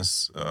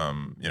economists,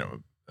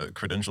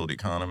 credentialed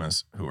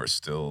economists who are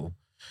still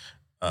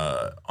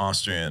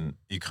Austrian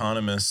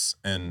economists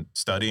and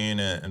studying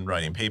it and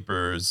writing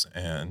papers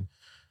and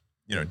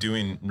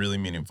doing really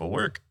meaningful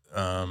work.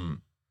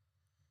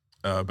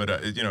 But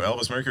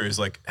Elvis Mercury is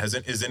like,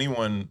 is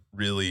anyone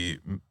really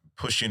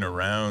pushing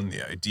around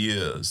the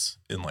ideas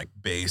in the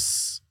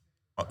base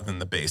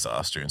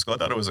Austrian school? I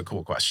thought it was a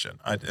cool question.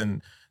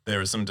 And there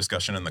was some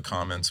discussion in the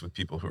comments with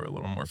people who are a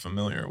little more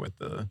familiar with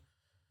the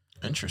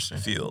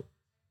field.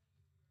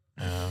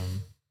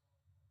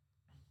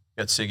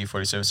 Got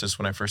Siggy47 says,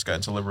 when I first got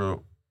into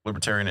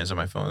libertarianism,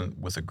 I fell in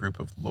with a group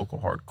of local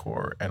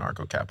hardcore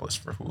anarcho-capitalists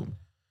for whom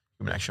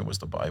human action was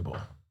the Bible.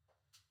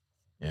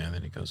 Yeah, and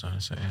then he goes on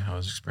to say how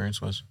his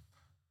experience was.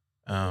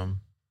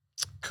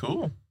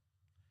 Cool.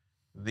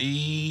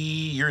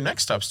 Your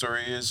next top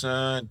story is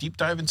deep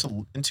dive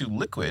into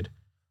Liquid,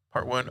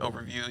 part 1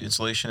 overview,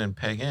 installation, and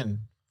peg in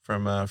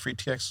from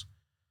FreeTX.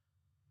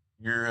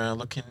 You're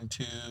looking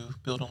to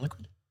build on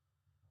Liquid?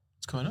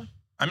 What's going on?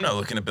 I'm not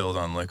looking to build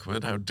on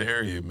Liquid. How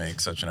dare you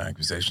make such an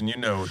accusation? You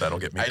know that'll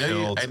get me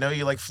killed. I know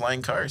you like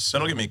flying cars.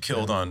 That'll get me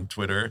killed on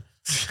Twitter.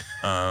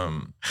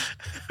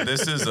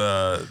 This is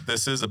a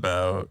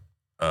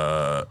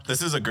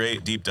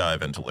great deep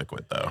dive into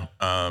Liquid, though.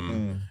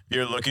 If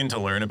you're looking to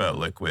learn about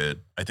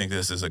Liquid, I think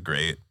this is a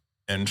great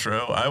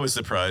intro. I was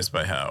surprised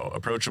by how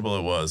approachable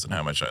it was and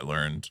how much I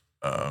learned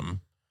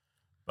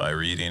by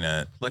reading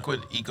it.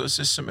 Liquid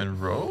ecosystem and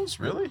roles,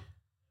 really?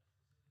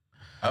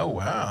 Oh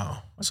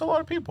wow, that's a lot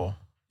of people.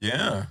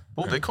 Yeah.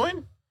 Bull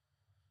Bitcoin?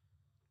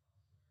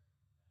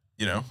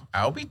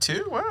 Alby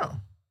too? Wow.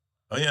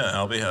 Oh yeah,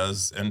 Alby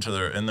has in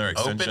their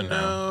extension OpenNode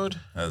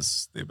now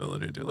has the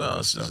ability to do what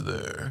else is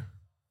there?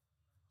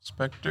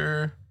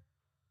 Spectre.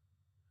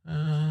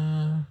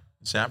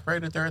 Zap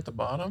right there at the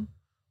bottom.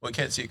 Well, we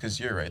can't see it because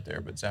you're right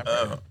there, but Zap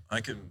right.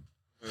 I can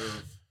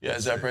move. Yeah,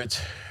 Zap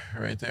right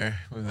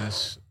there. Move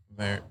this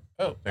there.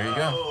 Oh, there you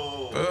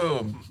go.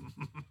 Boom.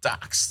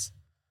 Doxed.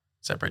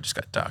 Zap right just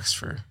got doxed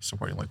for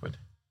supporting Liquid.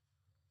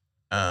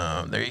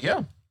 There you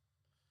go.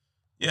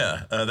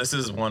 Yeah, this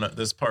is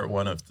part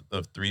 1 of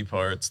 3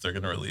 parts they're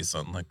going to release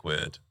on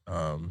Liquid.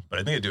 But I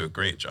think they do a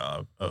great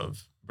job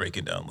of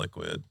breaking down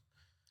Liquid.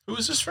 Who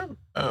is this from?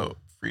 Oh,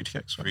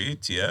 FreeTX.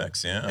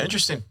 FreeTX, yeah.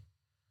 Interesting.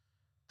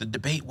 The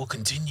debate will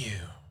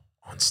continue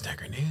on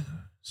Stacker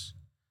News.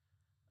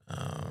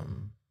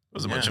 It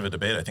wasn't much of a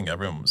debate. I think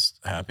everyone was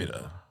happy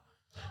to.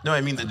 No,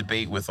 I mean the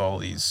debate with all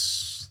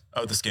these.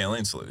 Oh, the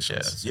scaling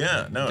solutions.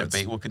 Yeah, no. The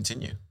debate will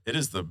continue. It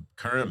is the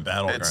current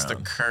battleground. It's the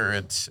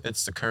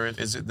current.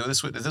 Is it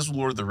this was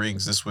Lord of the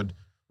Rings? We're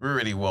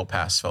already well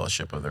past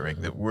Fellowship of the Ring.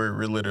 That we're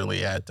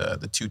literally at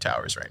the 2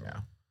 towers right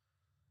now.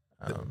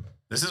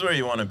 This is where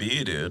you want to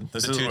be, dude.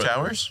 This is 2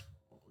 towers?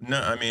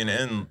 No, I mean,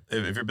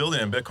 if you're building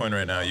in Bitcoin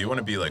right now, you want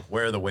to be like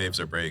where the waves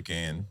are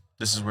breaking.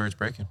 This is where it's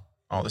breaking.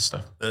 All this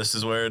stuff. This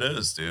is where it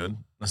is, dude.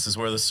 This is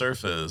where the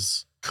surf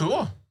is.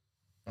 Cool.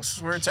 This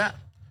is where it's at.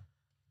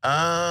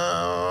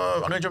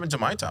 I'm gonna jump into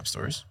my top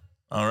stories.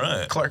 All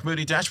right. Clark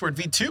Moody Dashboard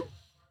V2.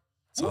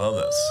 I love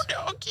this.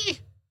 Doggy.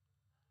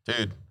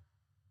 Dude,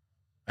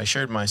 I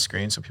shared my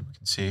screen so people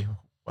can see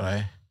what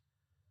I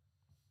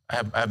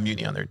have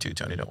Mutiny on there too,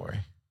 Tony. Don't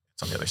worry.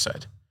 It's on the other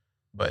side.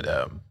 But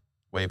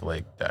Wave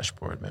Lake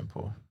Dashboard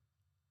mempool.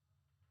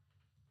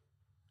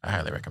 I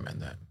highly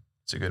recommend that.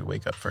 It's a good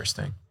wake up first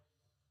thing.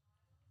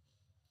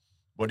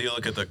 What do you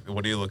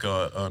look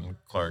on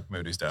Clark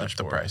Moody's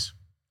dashboard? The price.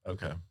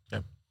 Okay.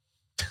 Yep.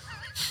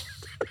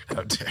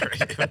 How dare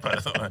you, by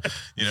the way.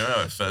 You know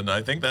how offended.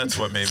 I think that's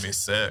what made me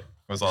sick,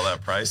 was all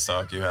that price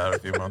talk you had a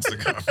few months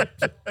ago.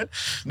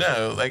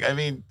 No,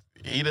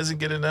 he doesn't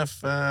get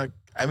enough.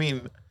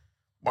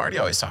 Marty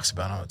always talks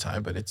about it all the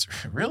time, but it's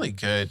really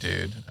good,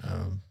 dude.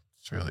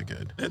 It's really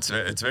good. It's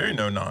very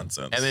no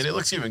nonsense. And then it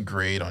looks even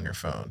great on your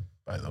phone,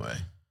 by the way.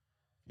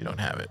 If you don't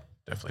have it,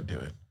 definitely do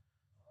it.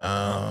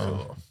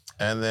 Cool.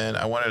 And then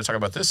I wanted to talk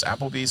about this.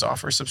 Applebee's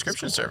offers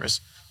subscription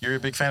service. You're a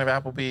big fan of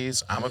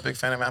Applebee's. I'm a big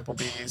fan of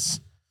Applebee's.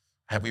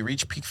 Have we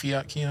reached peak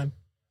fiat, Keon?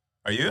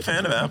 Are you a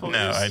fan of Applebee's?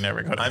 No, I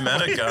never go to I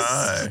met a Applebee's. guy. Are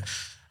you a fan of Applebee's? No, I never go to I met a Applebee's.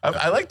 guy.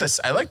 I like this.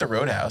 I like the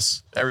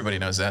Roadhouse. Everybody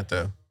knows that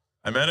though.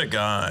 I met a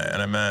guy,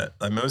 and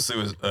I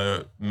mostly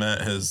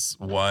met his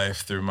wife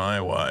through my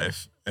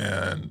wife,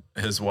 and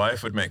his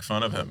wife would make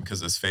fun of him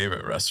because his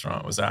favorite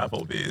restaurant was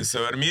Applebee's.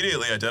 So it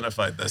immediately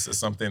identified this as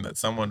something that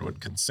someone would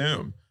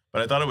consume.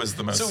 But I thought it was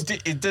the most. So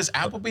does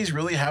Applebee's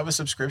really have a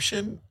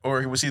subscription,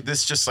 or was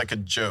this just like a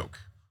joke?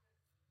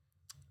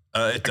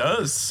 It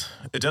does.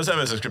 It does have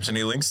a subscription.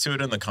 He links to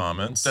it in the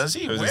comments. Does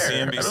he? It was Where? a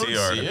I don't CNBC see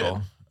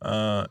article.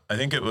 I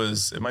think it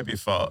was. It might be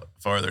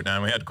farther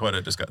down. We had quite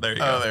a discussion. There you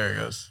go. Oh, there it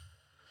goes.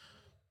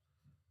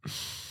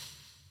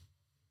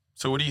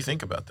 So what do you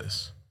think about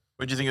this?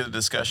 What do you think of the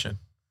discussion?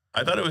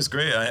 I thought it was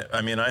great.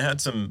 I mean, I had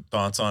some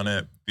thoughts on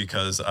it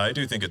because I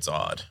do think it's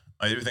odd.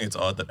 I do think it's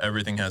odd that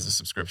everything has a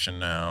subscription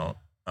now.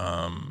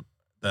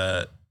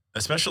 That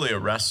especially a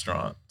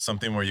restaurant,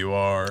 something where you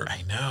are.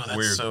 I know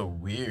that's so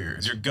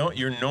weird.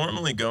 You're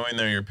normally going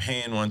there. You're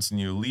paying once and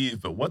you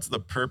leave. But what's the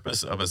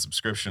purpose of a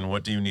subscription?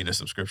 What do you need a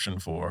subscription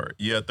for?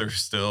 Yet they're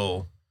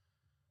still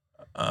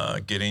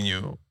getting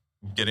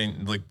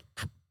like.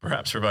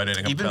 Perhaps providing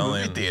a compelling.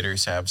 Even movie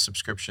theaters have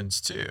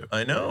subscriptions too.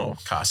 I know.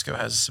 Costco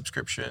has a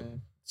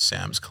subscription.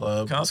 Sam's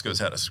Club. Costco's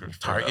had a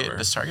subscription. Target.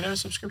 Does Target have a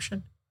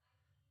subscription?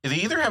 They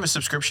either have a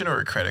subscription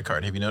or a credit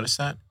card. Have you noticed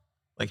that?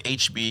 Like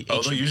HB.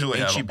 Oh, they usually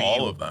have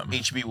all of them.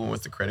 HB went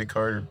with the credit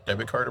card or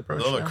debit card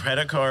approach. They'll have a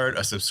credit card,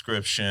 a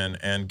subscription,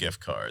 and gift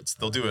cards.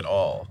 They'll do it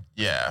all.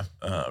 Yeah.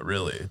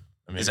 Really.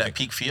 I mean, is that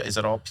peak fiat? Is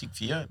that all peak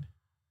fiat?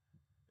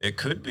 It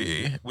could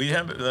be.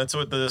 That's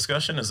what the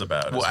discussion is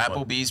about. Will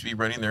Applebee's be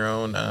running their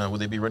own? Will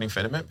they be running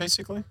Fedimint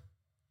basically?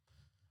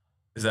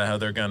 Is that how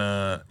they're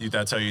gonna?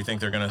 That's how you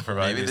think they're gonna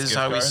provide? Maybe these this is gift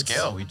how cards? we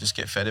scale. We just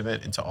get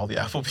Fedimint into all the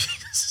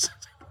Applebee's.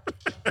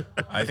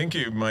 I think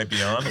you might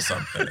be onto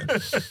something.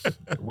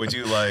 Would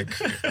you like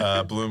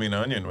blooming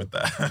onion with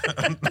that?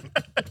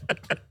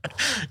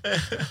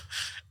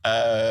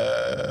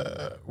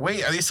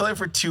 Wait, are they selling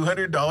for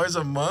 $200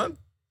 a month?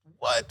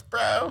 What,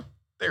 bro?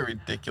 They're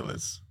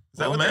ridiculous. Is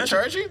that what they're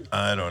charging?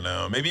 I don't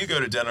know. Maybe you go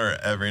to dinner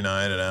every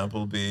night at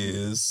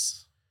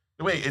Applebee's.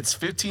 Wait, it's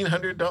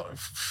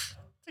 $1,500.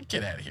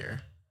 Get out of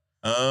here.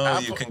 Oh,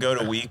 you can go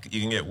to You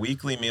can get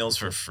weekly meals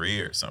for free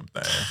or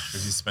something if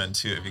you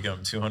spend if you give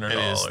them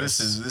 $200. This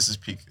is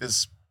peak.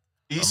 It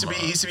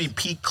used to be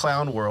peak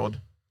clown world.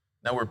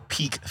 Now we're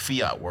peak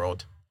fiat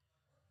world.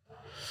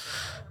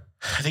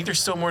 I think there's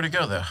still more to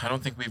go though. I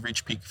don't think we've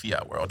reached peak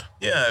fiat world.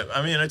 Yeah,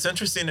 I mean it's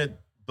interesting.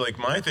 Like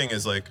my thing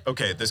is like,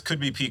 okay, this could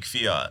be peak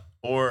fiat.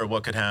 Or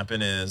what could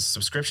happen is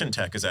subscription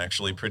tech is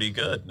actually pretty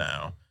good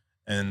now.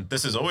 And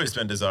this has always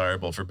been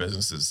desirable for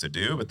businesses to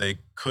do, but they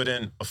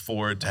couldn't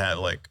afford to have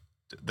like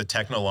the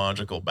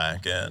technological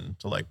back end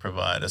to like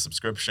provide a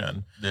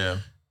subscription. Yeah.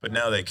 But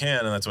now they can,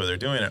 and that's why they're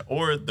doing it.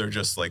 Or they're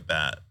just like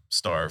that,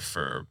 starved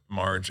for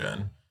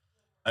margin.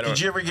 Did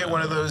you ever get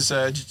one of those,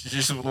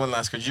 just one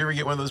last question, did you ever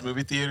get one of those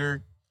movie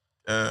theater?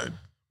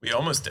 We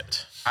almost did.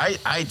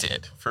 I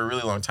did for a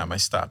really long time. I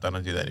stopped. I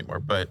don't do that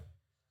anymore. But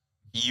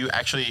you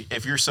actually,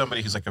 if you're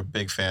somebody who's like a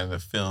big fan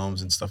of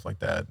films and stuff like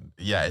that,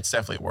 yeah, it's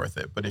definitely worth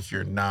it. But if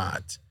you're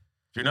not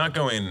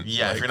going,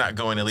 if you're not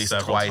going at least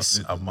twice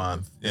a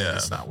month, yeah,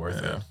 it's not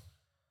worth it.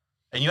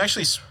 And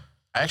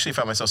I actually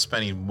found myself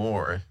spending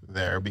more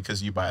there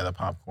because you buy the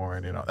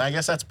popcorn. I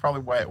guess that's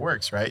probably why it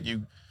works, right?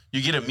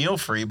 You get a meal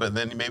free, but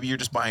then maybe you're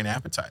just buying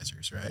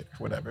appetizers, right?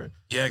 Whatever.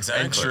 Yeah,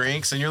 exactly. And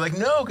drinks, and you're like,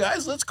 no,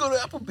 guys, let's go to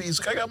Applebee's.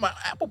 I got my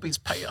Applebee's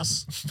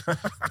pass.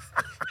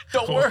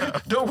 Don't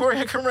worry,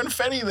 I can run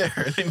Fetty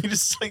there. And you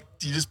just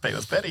pay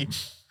with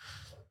Fetty.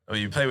 Oh,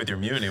 you pay with your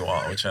Muni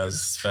wallet, which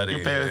has Fetty.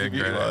 You pay with your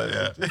Muni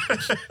wallet.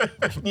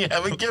 Yeah. You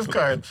have a gift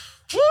card.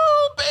 Woo,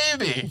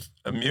 baby.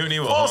 A Muni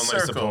will only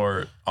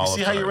support all You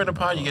see how you run a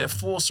pod? You get a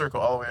full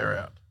circle all the way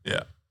around.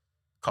 Yeah.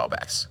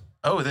 Callbacks.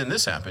 Oh, then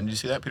this happened. Did you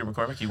see that? Peter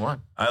McCormick, he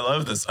won. I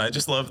love this. I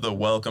just love the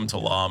welcome to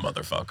law,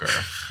 motherfucker.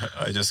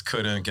 I just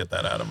couldn't get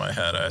that out of my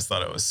head. I just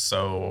thought it was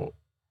so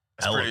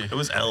it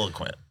was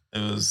eloquent. It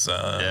was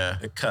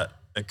it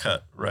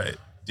cut right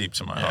deep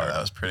to my heart.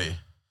 That was pretty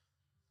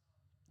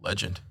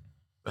legend.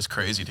 That's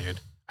crazy,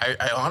 dude.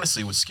 I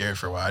honestly was scared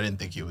for a while. I didn't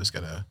think he was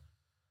gonna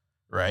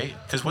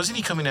because wasn't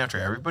he coming after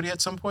everybody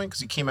at some point?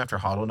 Because he came after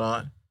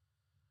Hodlnaut.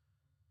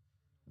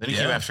 Then he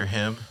came after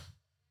him.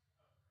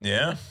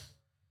 Yeah.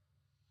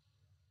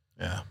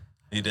 Yeah.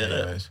 He did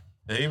it.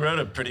 He wrote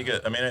a pretty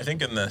good, I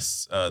think in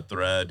this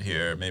thread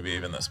here, maybe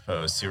even this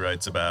post, he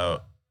writes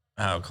about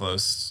how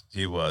close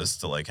he was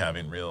to like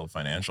having real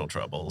financial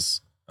troubles.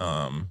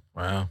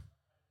 Wow.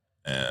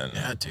 And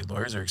yeah, dude,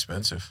 lawyers are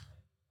expensive.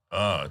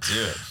 Oh,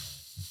 dude.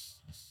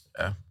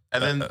 Yeah.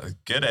 And then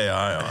get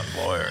AI on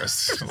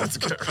lawyers. Let's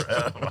get rid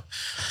of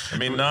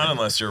them. Not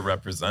unless you're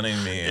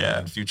representing me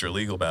in future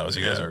legal battles.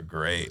 You guys are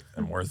great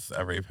and worth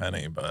every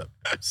penny, but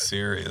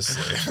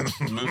seriously.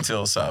 Move to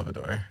El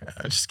Salvador.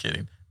 I'm just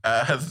kidding.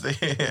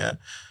 The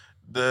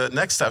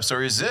next top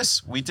story is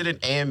this. We did an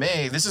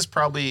AMA. This is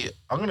probably,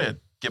 I'm going to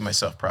give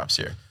myself props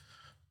here.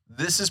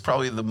 This is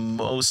probably the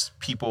most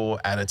people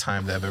at a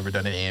time that have ever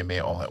done an AMA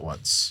all at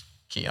once.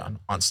 Keon,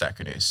 on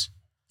Stacker News.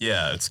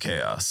 Yeah, it's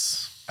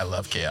chaos. I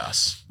love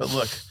chaos. But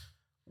look,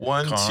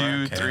 1,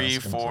 Connor, 2, 3,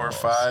 chaos 4,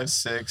 controls. 5,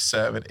 6,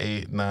 7,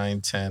 8,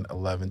 9, 10,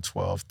 11,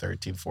 12,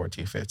 13,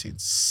 14, 15,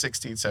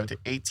 16, 17,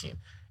 18.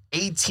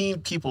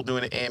 18 people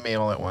doing an AMA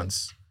all at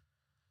once.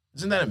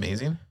 Isn't that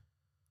amazing?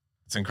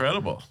 It's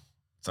incredible.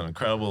 It's an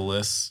incredible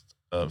list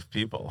of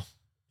people.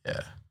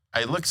 Yeah.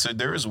 I looked, so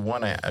there was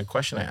a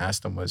question I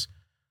asked them was,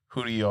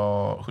 who do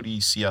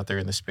you see out there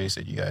in the space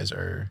that you guys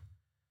are,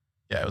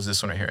 it was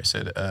this one right here. I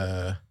said,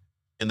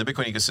 in the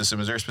Bitcoin ecosystem,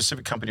 is there a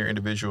specific company or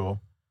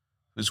individual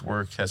whose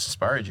work has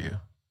inspired you?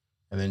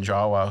 And then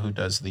Jawa, who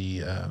does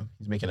he's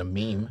making a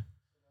meme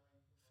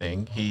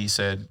thing, he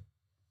said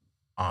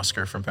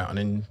Oscar from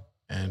Fountain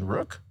and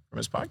Rook from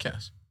his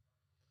podcast.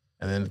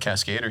 And then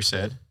Cascader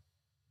said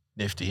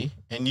Nifty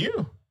and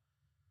you.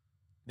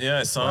 Yeah,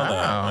 I saw that.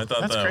 Wow, I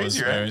thought that's that crazy,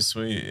 was right? very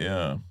sweet.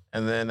 Yeah.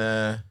 And then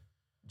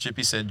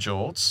Jippy said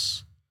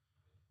Jolts.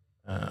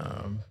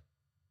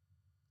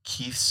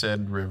 Keith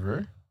said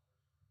River.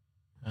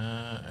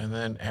 And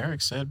then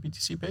Eric said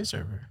BTC Pay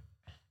Server.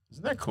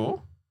 Isn't that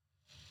cool?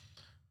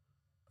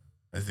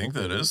 I think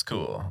that is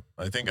cool.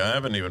 I think I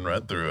haven't even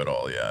read through it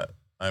all yet.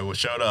 I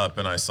showed up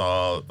and I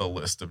saw the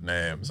list of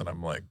names and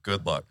I'm like,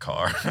 good luck,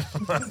 Car.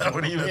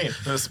 What do you mean?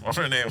 This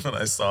morning when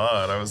I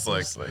saw it, I was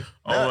like,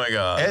 oh my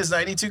God. It has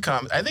 92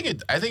 comments. I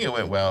think it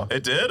went well.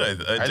 It did.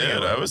 I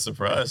did. I was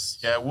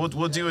surprised. Yeah, we'll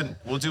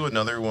do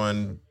another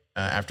one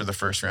after the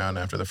first round,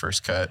 after the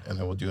first cut, and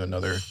then we'll do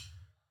another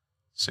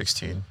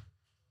 16,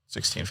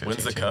 15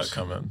 When's the teams. cut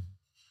coming?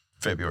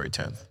 February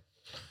 10th.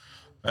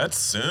 That's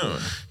soon.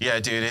 Yeah,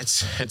 dude,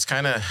 it's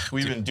kind of,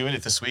 we've been doing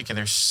it this week, and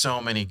there's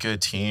so many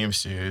good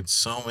teams, dude.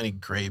 So many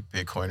great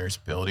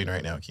Bitcoiners building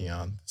right now,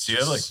 Keon. Do you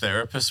have like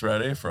therapists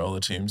ready for all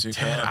the teams you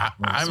Dude, got?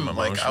 I'm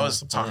like, I was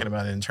support? talking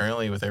about it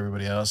internally with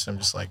everybody else, and I'm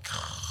just like,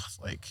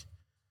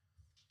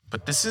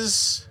 but this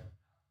is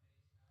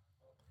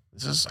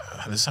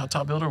how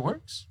Top Builder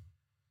works.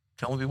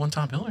 Can only be one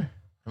top builder.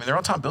 I mean, they're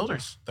all top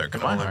builders. There can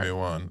In my only heart. be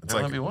one. It's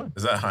There can like, only be one.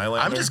 is that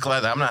Highlander? I'm just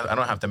glad that I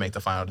don't have to make the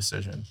final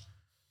decision.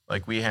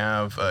 Like we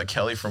have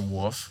Kelly from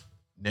Wolf,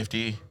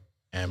 Nifty,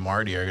 and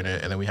Marty are gonna,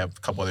 and then we have a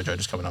couple other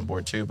judges coming on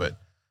board too. But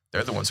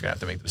they're the ones who are gonna have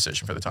to make the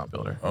decision for the top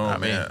builder. Oh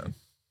Not me. man,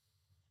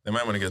 they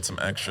might want to get some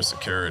extra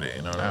security.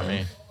 You know what Not I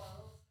mean? me.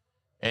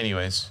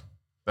 Anyways,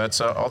 that's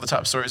all the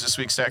top stories this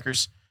week,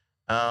 Stackers.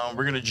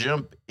 We're gonna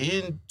jump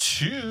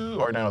into,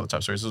 or not all the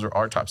top stories. Those are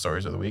our top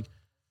stories of the week.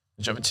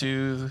 Jump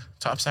into the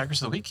top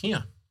Stackers of the week.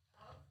 Yeah.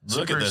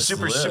 Look at this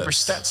super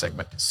list. stat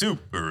segment.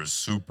 Super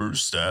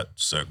stat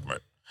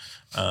segment.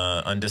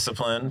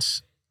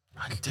 Undisciplined,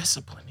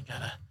 Undisciplined. You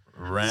gotta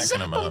racking zap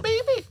them him, up.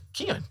 baby.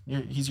 Keon,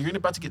 you're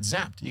about to get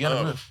zapped. You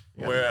gotta move.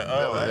 You gotta- Where?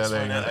 Oh, Yeah, that's there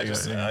funny. you go, I there you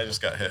go.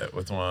 just got hit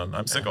with one.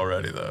 I'm sick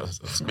already though.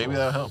 So that's Maybe cool.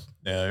 that'll help.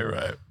 Yeah, you're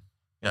right.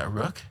 Yeah,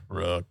 Rook.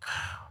 Rook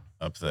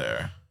up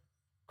there.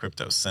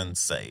 Crypto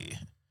Sensei.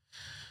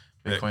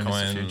 Bitcoin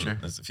is the future.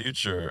 Is the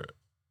future.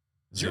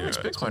 Zero's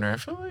Bitcoiner. I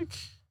feel like,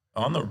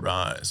 On the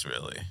rise,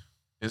 really.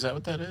 is that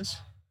what that is?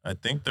 I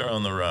think they're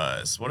on the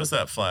rise. What is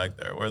that flag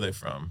there? Where are they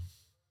from?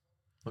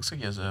 Looks like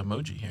he has an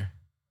emoji here.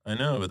 I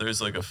know, but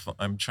there's like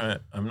I'm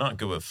not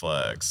good with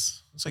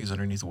flags. Looks like he's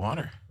underneath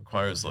water.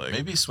 Requires like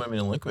Maybe he's swimming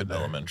in liquid there.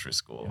 elementary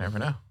school. You never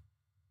know.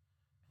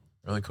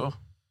 Really cool.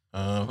 Who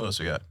else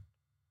we got?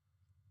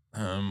 We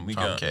Tom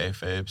got K,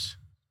 Fabes,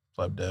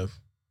 Pleb Dev,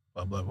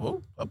 Pleb Lab.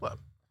 Oh, Pleb Lab.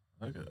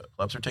 okay.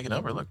 Plebs are taking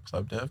over. Look,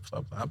 Pleb Dev,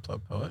 Pleb Lab,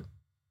 Pleb Poet.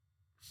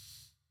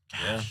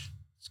 Yeah. Gosh,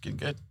 it's getting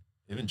good.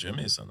 Even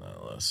Jimmy's on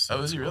that list.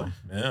 Oh, is he really?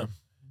 Yeah.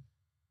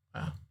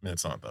 Wow. I mean,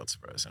 it's not that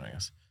surprising, I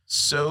guess.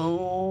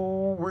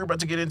 So we're about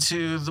to get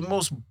into the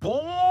most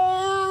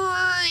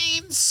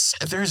boring.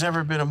 If there's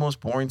ever been a most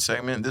boring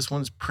segment, this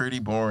one's pretty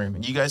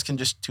boring. You guys can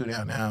just tune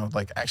out now.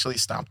 Like, actually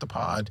stop the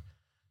pod.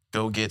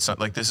 Go get some.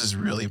 Like, this is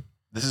where it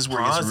gets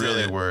Pause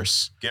really it.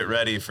 worse. Get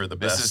ready for the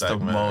best This is the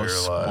segment of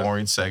most your life.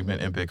 boring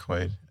segment in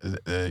Bitcoin.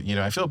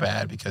 I feel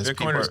bad because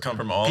Bitcoiners come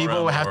from all people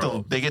around the have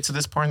world. they get to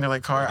this point and they're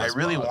like, Car, I this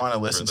really pod, want to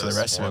for listen to the this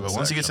rest of it. one But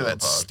once you get to section that of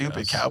the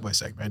stupid podcast. cowboy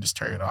segment, I just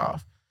turn it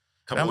off.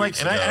 And Couple I'm like, weeks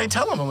and I ago-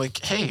 tell him, I'm like,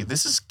 hey,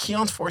 this is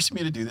Keon's forcing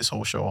me to do this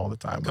whole show all the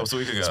time. But Couple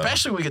weeks ago.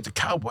 especially when we get to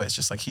Cowboy, it's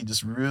just like he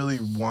just really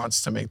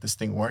wants to make this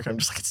thing work. I'm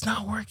just like, it's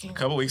not working. A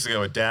couple weeks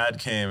ago, a dad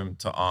came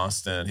to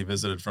Austin. He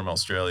visited from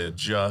Australia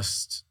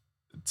just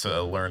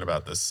to learn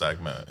about this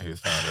segment. He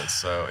found it.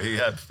 So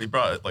he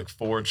brought like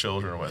 4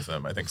 children with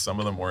him. I think some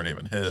of them weren't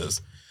even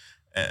his.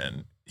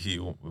 And he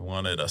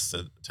wanted us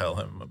to tell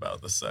him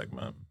about the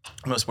segment.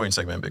 Most boring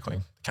segment in Bitcoin,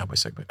 the Cowboy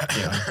segment.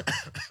 Yeah.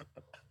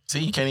 See,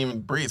 you can't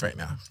even breathe right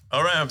now.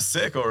 All right, I'm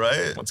sick, all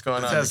right? What's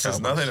going This on, has the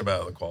just Cowboys? nothing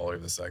about the quality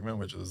of the segment,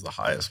 which is the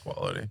highest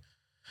quality.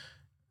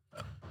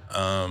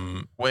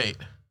 Wait,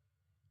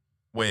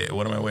 Wait,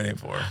 what am I waiting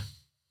for?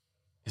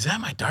 is that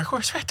my dark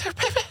horse right there,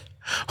 baby?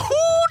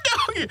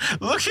 Ooh, doggy.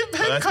 Look at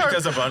Ben That's Carter.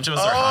 because a bunch of us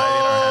are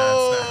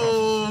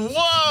hiding our hats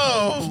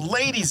now. Whoa,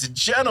 ladies and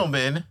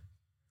gentlemen,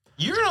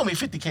 you're only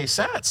 50K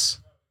sats.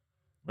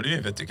 What do you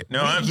mean 50K?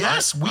 No,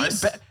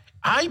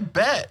 I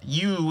bet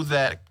you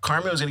that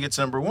Carmel is going to get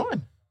to number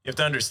 1. You have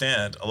to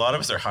understand, a lot of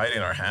us are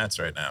hiding our hats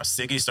right now.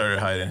 Siggy started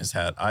hiding his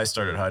hat. I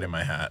started hiding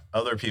my hat.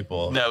 Other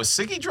people. No,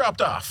 Siggy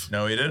dropped off.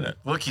 No, he didn't.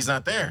 Look, he's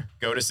not there.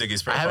 Go to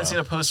Siggy's profile. I haven't seen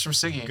a post from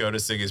Siggy. Go to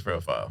Siggy's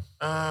profile.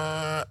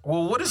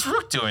 Well, what is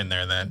Rook doing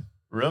there then?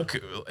 Rook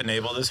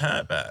enabled his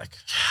hat back.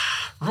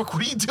 Rook,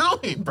 what are you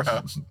doing,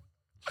 bro?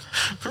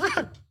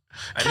 Rook.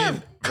 I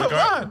mean, come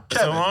on,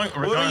 Kevin.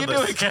 What are you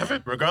doing,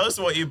 Kevin? Regardless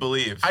of what you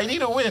believe. I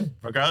need a win.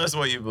 Regardless of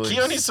what you believe.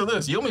 Keon needs to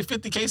lose. You owe me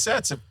 50K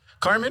sats.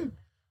 Carmen,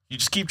 you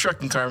just keep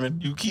trucking, Carmen.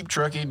 You keep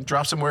trucking.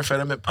 Drop some more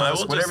amphetamine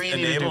posts. Whatever you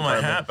need to do, enable my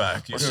Carmen. hat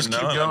back. Let's just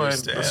keep going.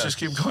 Let's just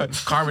keep going.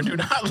 Carmen, do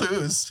not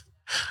lose.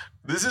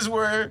 This is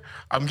where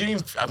I'm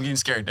getting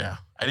scared now.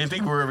 I didn't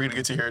think we were ever gonna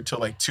get to here until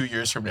like 2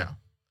 years from now.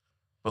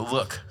 But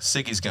look,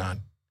 Siggy's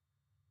gone.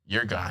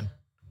 You're gone.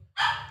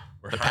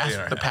 The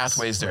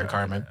pathway's there,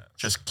 Carmen.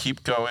 Just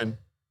keep going,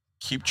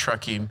 keep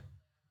trucking,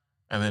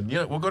 and then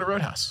we'll go to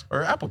Roadhouse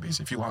or Applebee's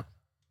if you want.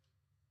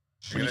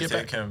 You're gonna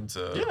take him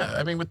to? Yeah,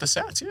 I mean with the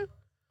sats, yeah.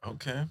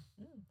 Okay.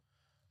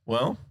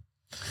 Well,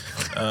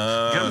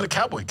 get him the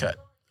cowboy cut.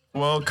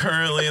 Well,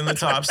 currently in the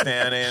top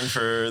standing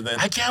for the.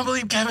 I can't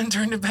believe Kevin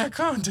turned it back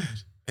on, dude.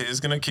 He's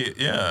gonna keep.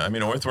 Yeah, I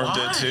mean Orthworm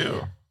did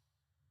too.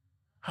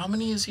 How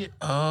many is he?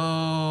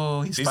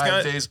 Oh, he's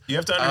 5 days. You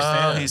have to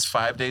understand. Oh, he's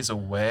 5 days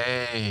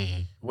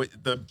away.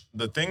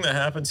 The thing that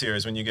happens here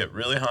is when you get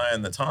really high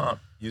in the top,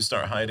 you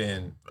start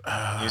hiding.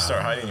 You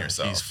start hiding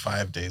yourself. He's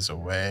 5 days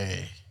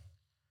away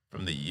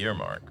from the year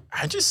mark.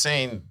 I'm just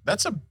saying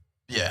that's a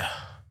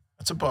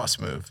boss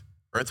move.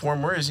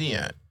 Earthworm, where is he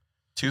at?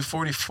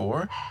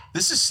 244.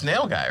 This is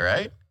Snail Guy,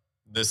 right?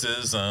 This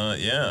is Snail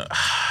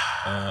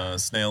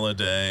a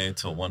day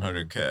till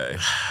 100K.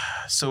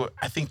 So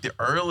I think the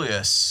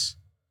earliest.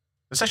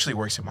 This actually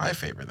works in my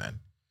favor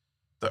then.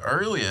 The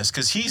earliest,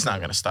 because he's not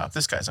going to stop.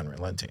 This guy's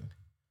unrelenting.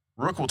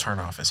 Rook will turn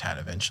off his hat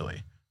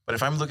eventually. But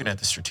if I'm looking at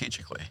this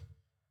strategically,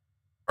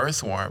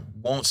 Earthworm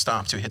won't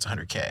stop till he hits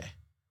 100K,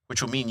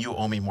 which will mean you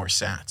owe me more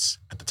sats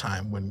at the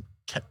time when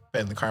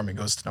Ben the Carmen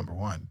goes to number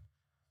 1.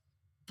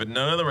 But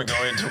none of them are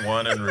going to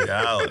 1 in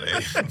reality.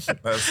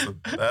 That's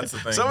the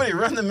thing. Somebody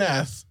run the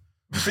math.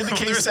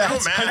 50K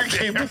sats,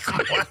 100K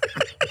Bitcoin.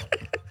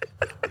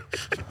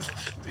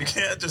 You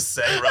can't just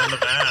say run the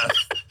math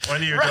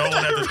when you don't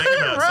have to think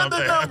about something. Run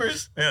the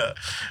numbers. Yeah.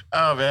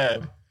 Oh,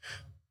 man.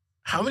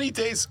 How many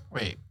days?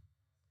 Wait.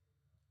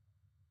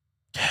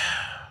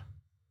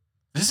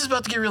 This is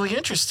about to get really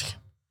interesting.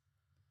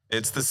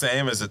 It's the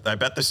same as it. I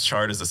bet this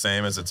chart is the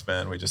same as it's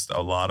been.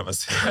 A lot of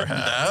us hit our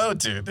hats. No,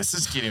 dude. This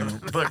is getting.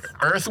 Look,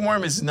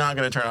 Earthworm is not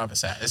going to turn off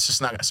his hat. It's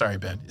just not. Sorry,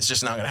 Ben. It's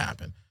just not going to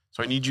happen.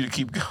 So I need you to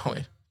keep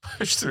going.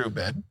 Push through,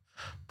 Ben.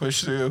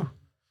 Push through.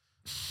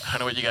 I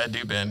know what you got to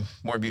do, Ben.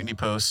 More mutiny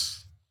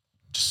posts.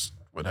 Just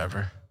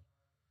whatever.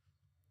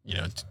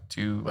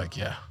 Do like,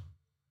 yeah.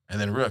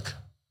 And then Rook.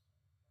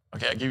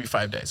 Okay, I'll give you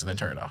 5 days and then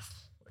turn it off.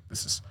 Like,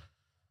 this is.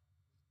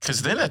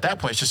 Because then at that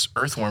point, it's just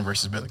Earthworm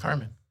versus Ben the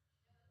Carmen.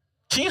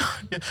 Keon,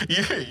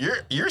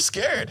 you're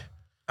scared.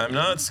 I'm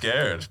not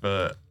scared,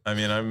 but I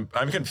mean, I'm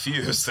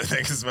confused. I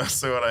think is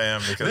mostly what I am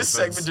because this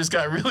segment just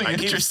got really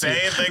interesting. I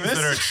keep saying things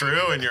that are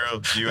true, and you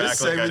act like I didn't. This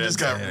segment just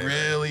got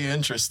really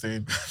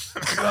interesting.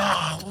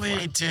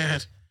 Golly,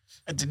 dude,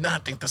 I did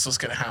not think this was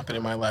going to happen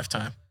in my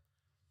lifetime.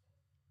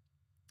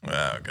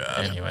 Oh God.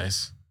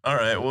 Anyways, all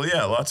right. Well,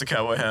 yeah, lots of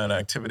cowboy hat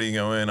activity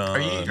going on.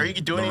 Are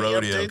you doing any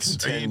updates?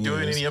 Continues. Are you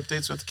doing any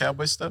updates with the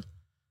cowboy stuff?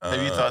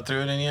 Have you thought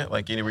through it any yet?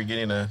 Like, we're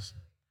getting a.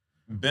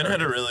 Ben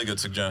had a really good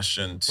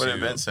suggestion. What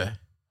did Ben say?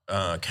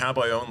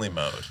 Cowboy only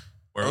mode,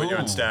 where when you're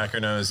on Stacker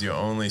Knows, you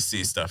only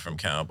see stuff from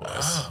Cowboys.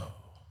 Oh,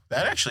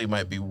 that actually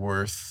might be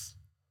worth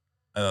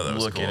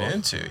looking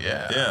into.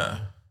 Yeah. Yeah.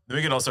 Then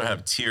we could also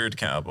have tiered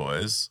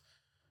Cowboys,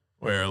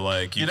 where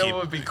like you know what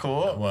would be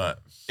cool? What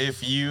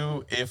if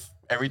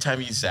every time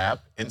you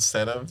zap,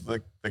 instead of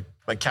the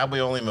like Cowboy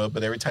only mode,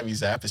 but every time you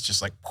zap, it's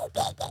just like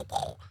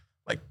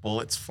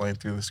bullets flying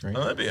through the screen.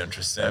 Oh, that'd be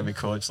interesting. That'd be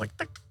cool. It's like.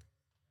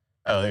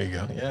 Oh, there you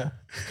go. Yeah.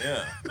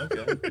 Yeah.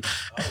 Okay.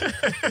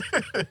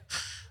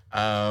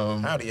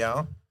 Howdy,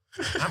 y'all.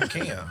 I'm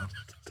Keon.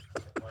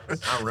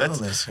 I'm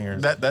running this here.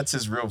 That's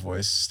his real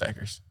voice,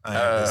 Stackers. I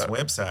have this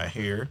website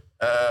here.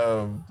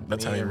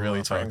 That's how he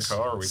really talks.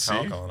 We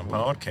talk on a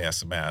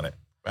podcast about it.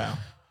 Wow.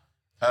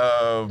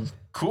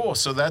 Cool.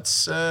 So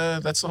that's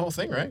the whole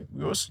thing, right?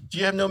 Do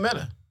you have no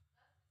meta?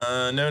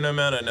 No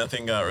meta.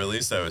 Nothing got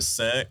released. I was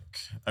sick.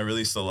 I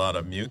released a lot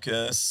of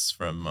mucus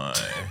from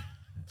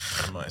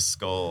my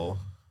skull.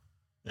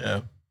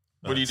 Yeah.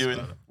 What are you doing?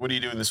 What are you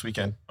doing this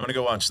weekend? I'm gonna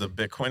go watch the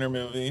Bitcoiner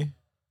movie.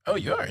 Oh,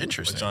 you are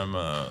interesting. Which I'm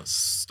a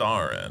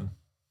star in.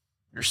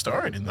 You're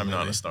starring in the movie.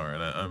 I'm not a star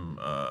in it.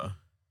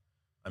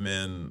 I'm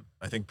in.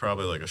 I think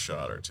probably like a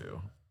shot or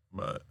two,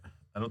 but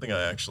I don't think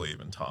I actually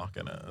even talk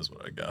in it. Is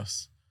what I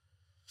guess.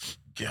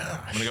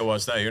 Yeah. I'm gonna go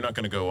watch that. You're not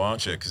gonna go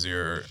watch it because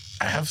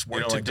I have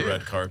work to do. The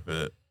red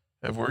carpet.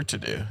 I have work to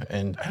do,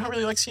 and I don't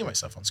really like seeing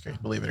myself on screen.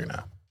 Believe it or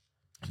not.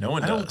 No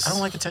one does. I don't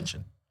like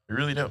attention. I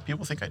really don't.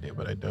 People think I do,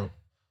 but I don't.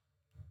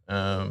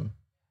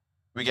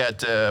 We got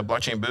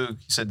Blockchain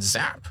Boog. He said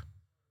Zap.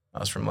 That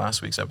was from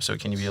last week's episode.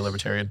 Can you be a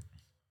libertarian?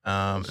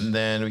 And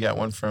then we got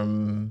one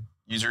from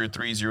user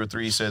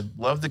 303 said,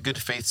 "Love the good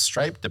faith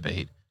Stripe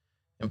debate.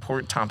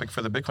 Important topic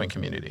for the Bitcoin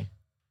community."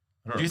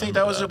 Do you think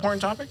that was an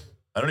important topic?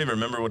 I don't even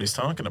remember what he's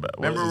talking about.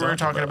 Remember we were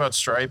talking about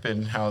Stripe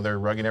and how they're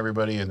rugging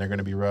everybody and they're going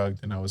to be rugged,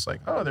 and I was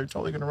like, "Oh, they're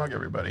totally going to rug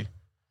everybody."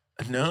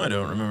 No, I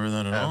don't remember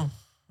that at all.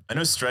 I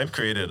know Stripe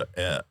created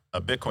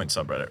a Bitcoin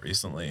subreddit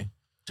recently.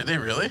 Did they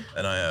really?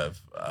 And I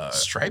have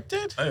Stripe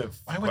did? I have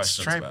Why would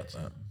questions Stripe about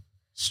that.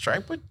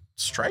 Stripe would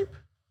Stripe?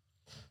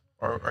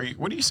 Or are you?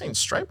 What are you saying?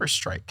 Stripe or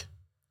strike?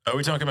 Are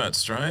we talking about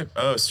Stripe?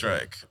 Oh,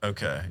 Strike.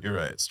 Okay, you're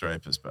right.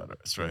 Stripe is better.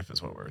 Stripe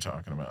is what we're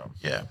talking about.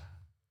 Yeah.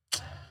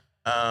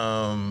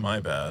 My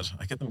bad.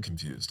 I get them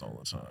confused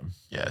all the time.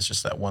 Yeah, it's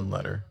just that one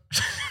letter.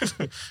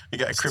 You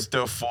got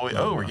crypto fully.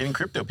 Oh, we're getting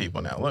crypto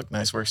people now. Look,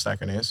 nice work,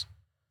 Stacker News.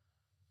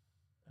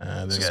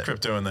 There's just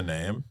crypto in the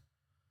name.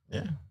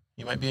 Yeah,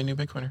 you might be a new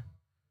Bitcoiner.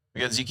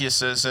 We got Zekiah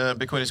says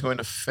Bitcoin is going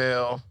to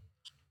fail.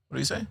 What do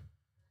you say?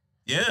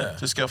 Yeah.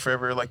 To scale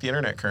forever like the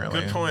internet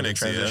currently. Good point,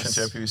 Transition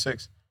XCS. to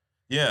IPv6.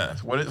 Yeah.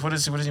 What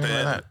does he mean by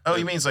that? Oh,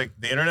 he means like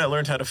the internet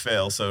learned how to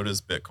fail, so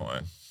does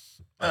Bitcoin.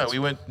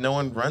 No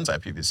one runs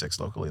IPv6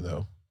 locally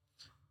though.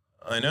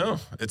 I know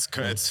it's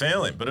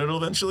failing, but it'll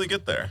eventually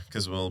get there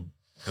because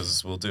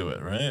we'll do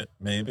it, right?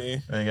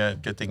 Maybe. I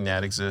got good thing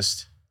NAT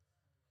exists.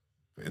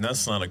 And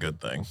that's not a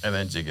good thing. And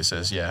then Jigga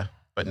says, yeah,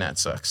 but NAT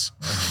sucks.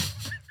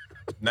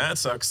 NAT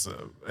sucks.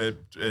 It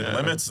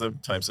limits the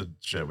types of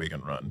shit we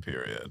can run,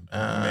 period.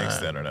 It makes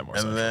the internet more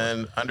central.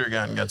 And then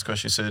Undergotten God's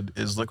question said,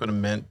 is Liquid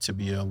meant to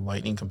be a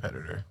Lightning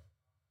competitor?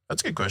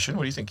 That's a good question.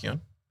 What do you think,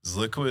 Keon? Is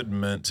Liquid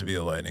meant to be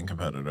a Lightning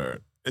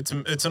competitor?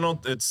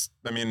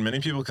 I mean, many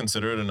people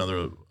consider it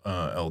another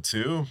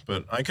L2,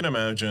 but I can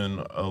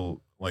imagine a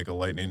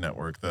Lightning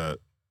network that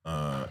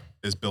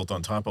is built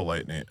on top of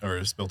Lightning or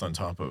is built on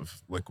top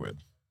of Liquid.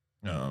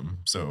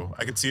 So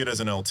I could see it as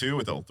an L2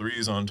 with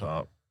L3s on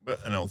top,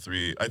 but an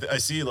L3.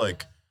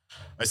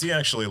 I see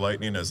actually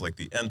Lightning as like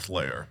the nth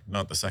layer,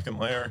 not the second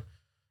layer.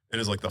 It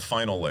is like the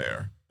final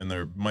layer, and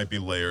there might be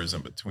layers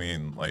in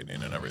between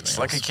Lightning and everything. It's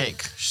like a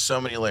cake.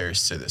 So many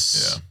layers to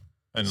this.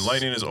 Yeah, and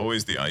Lightning is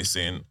always the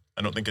icing.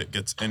 I don't think it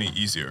gets any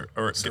easier.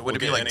 Or so would it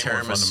be like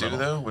Tiramisu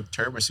though? Would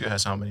Tiramisu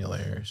has how many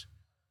layers?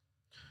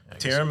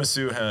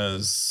 Tiramisu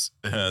has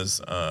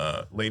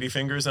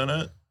ladyfingers in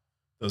it.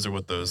 Those are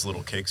what those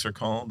little cakes are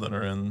called that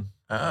are in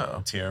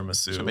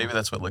tiramisu. So maybe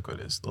that's what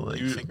Liquid is. The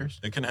ladyfingers.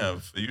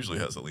 It usually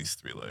has at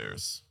least 3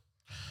 layers.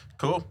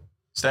 Cool.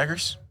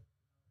 Stackers,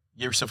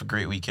 give yourself a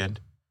great weekend.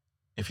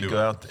 If you go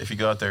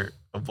out there,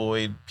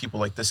 avoid people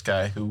like this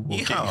guy who will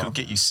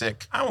get you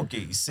sick. I won't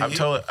get you sick. I'm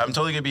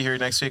totally gonna be here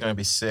next week. I'm gonna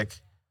be sick,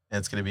 and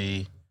it's gonna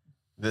be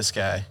this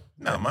guy.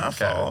 Not my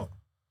fault.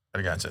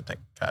 I got it.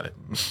 Got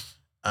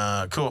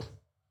it. Cool.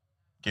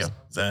 Yeah.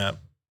 Zap.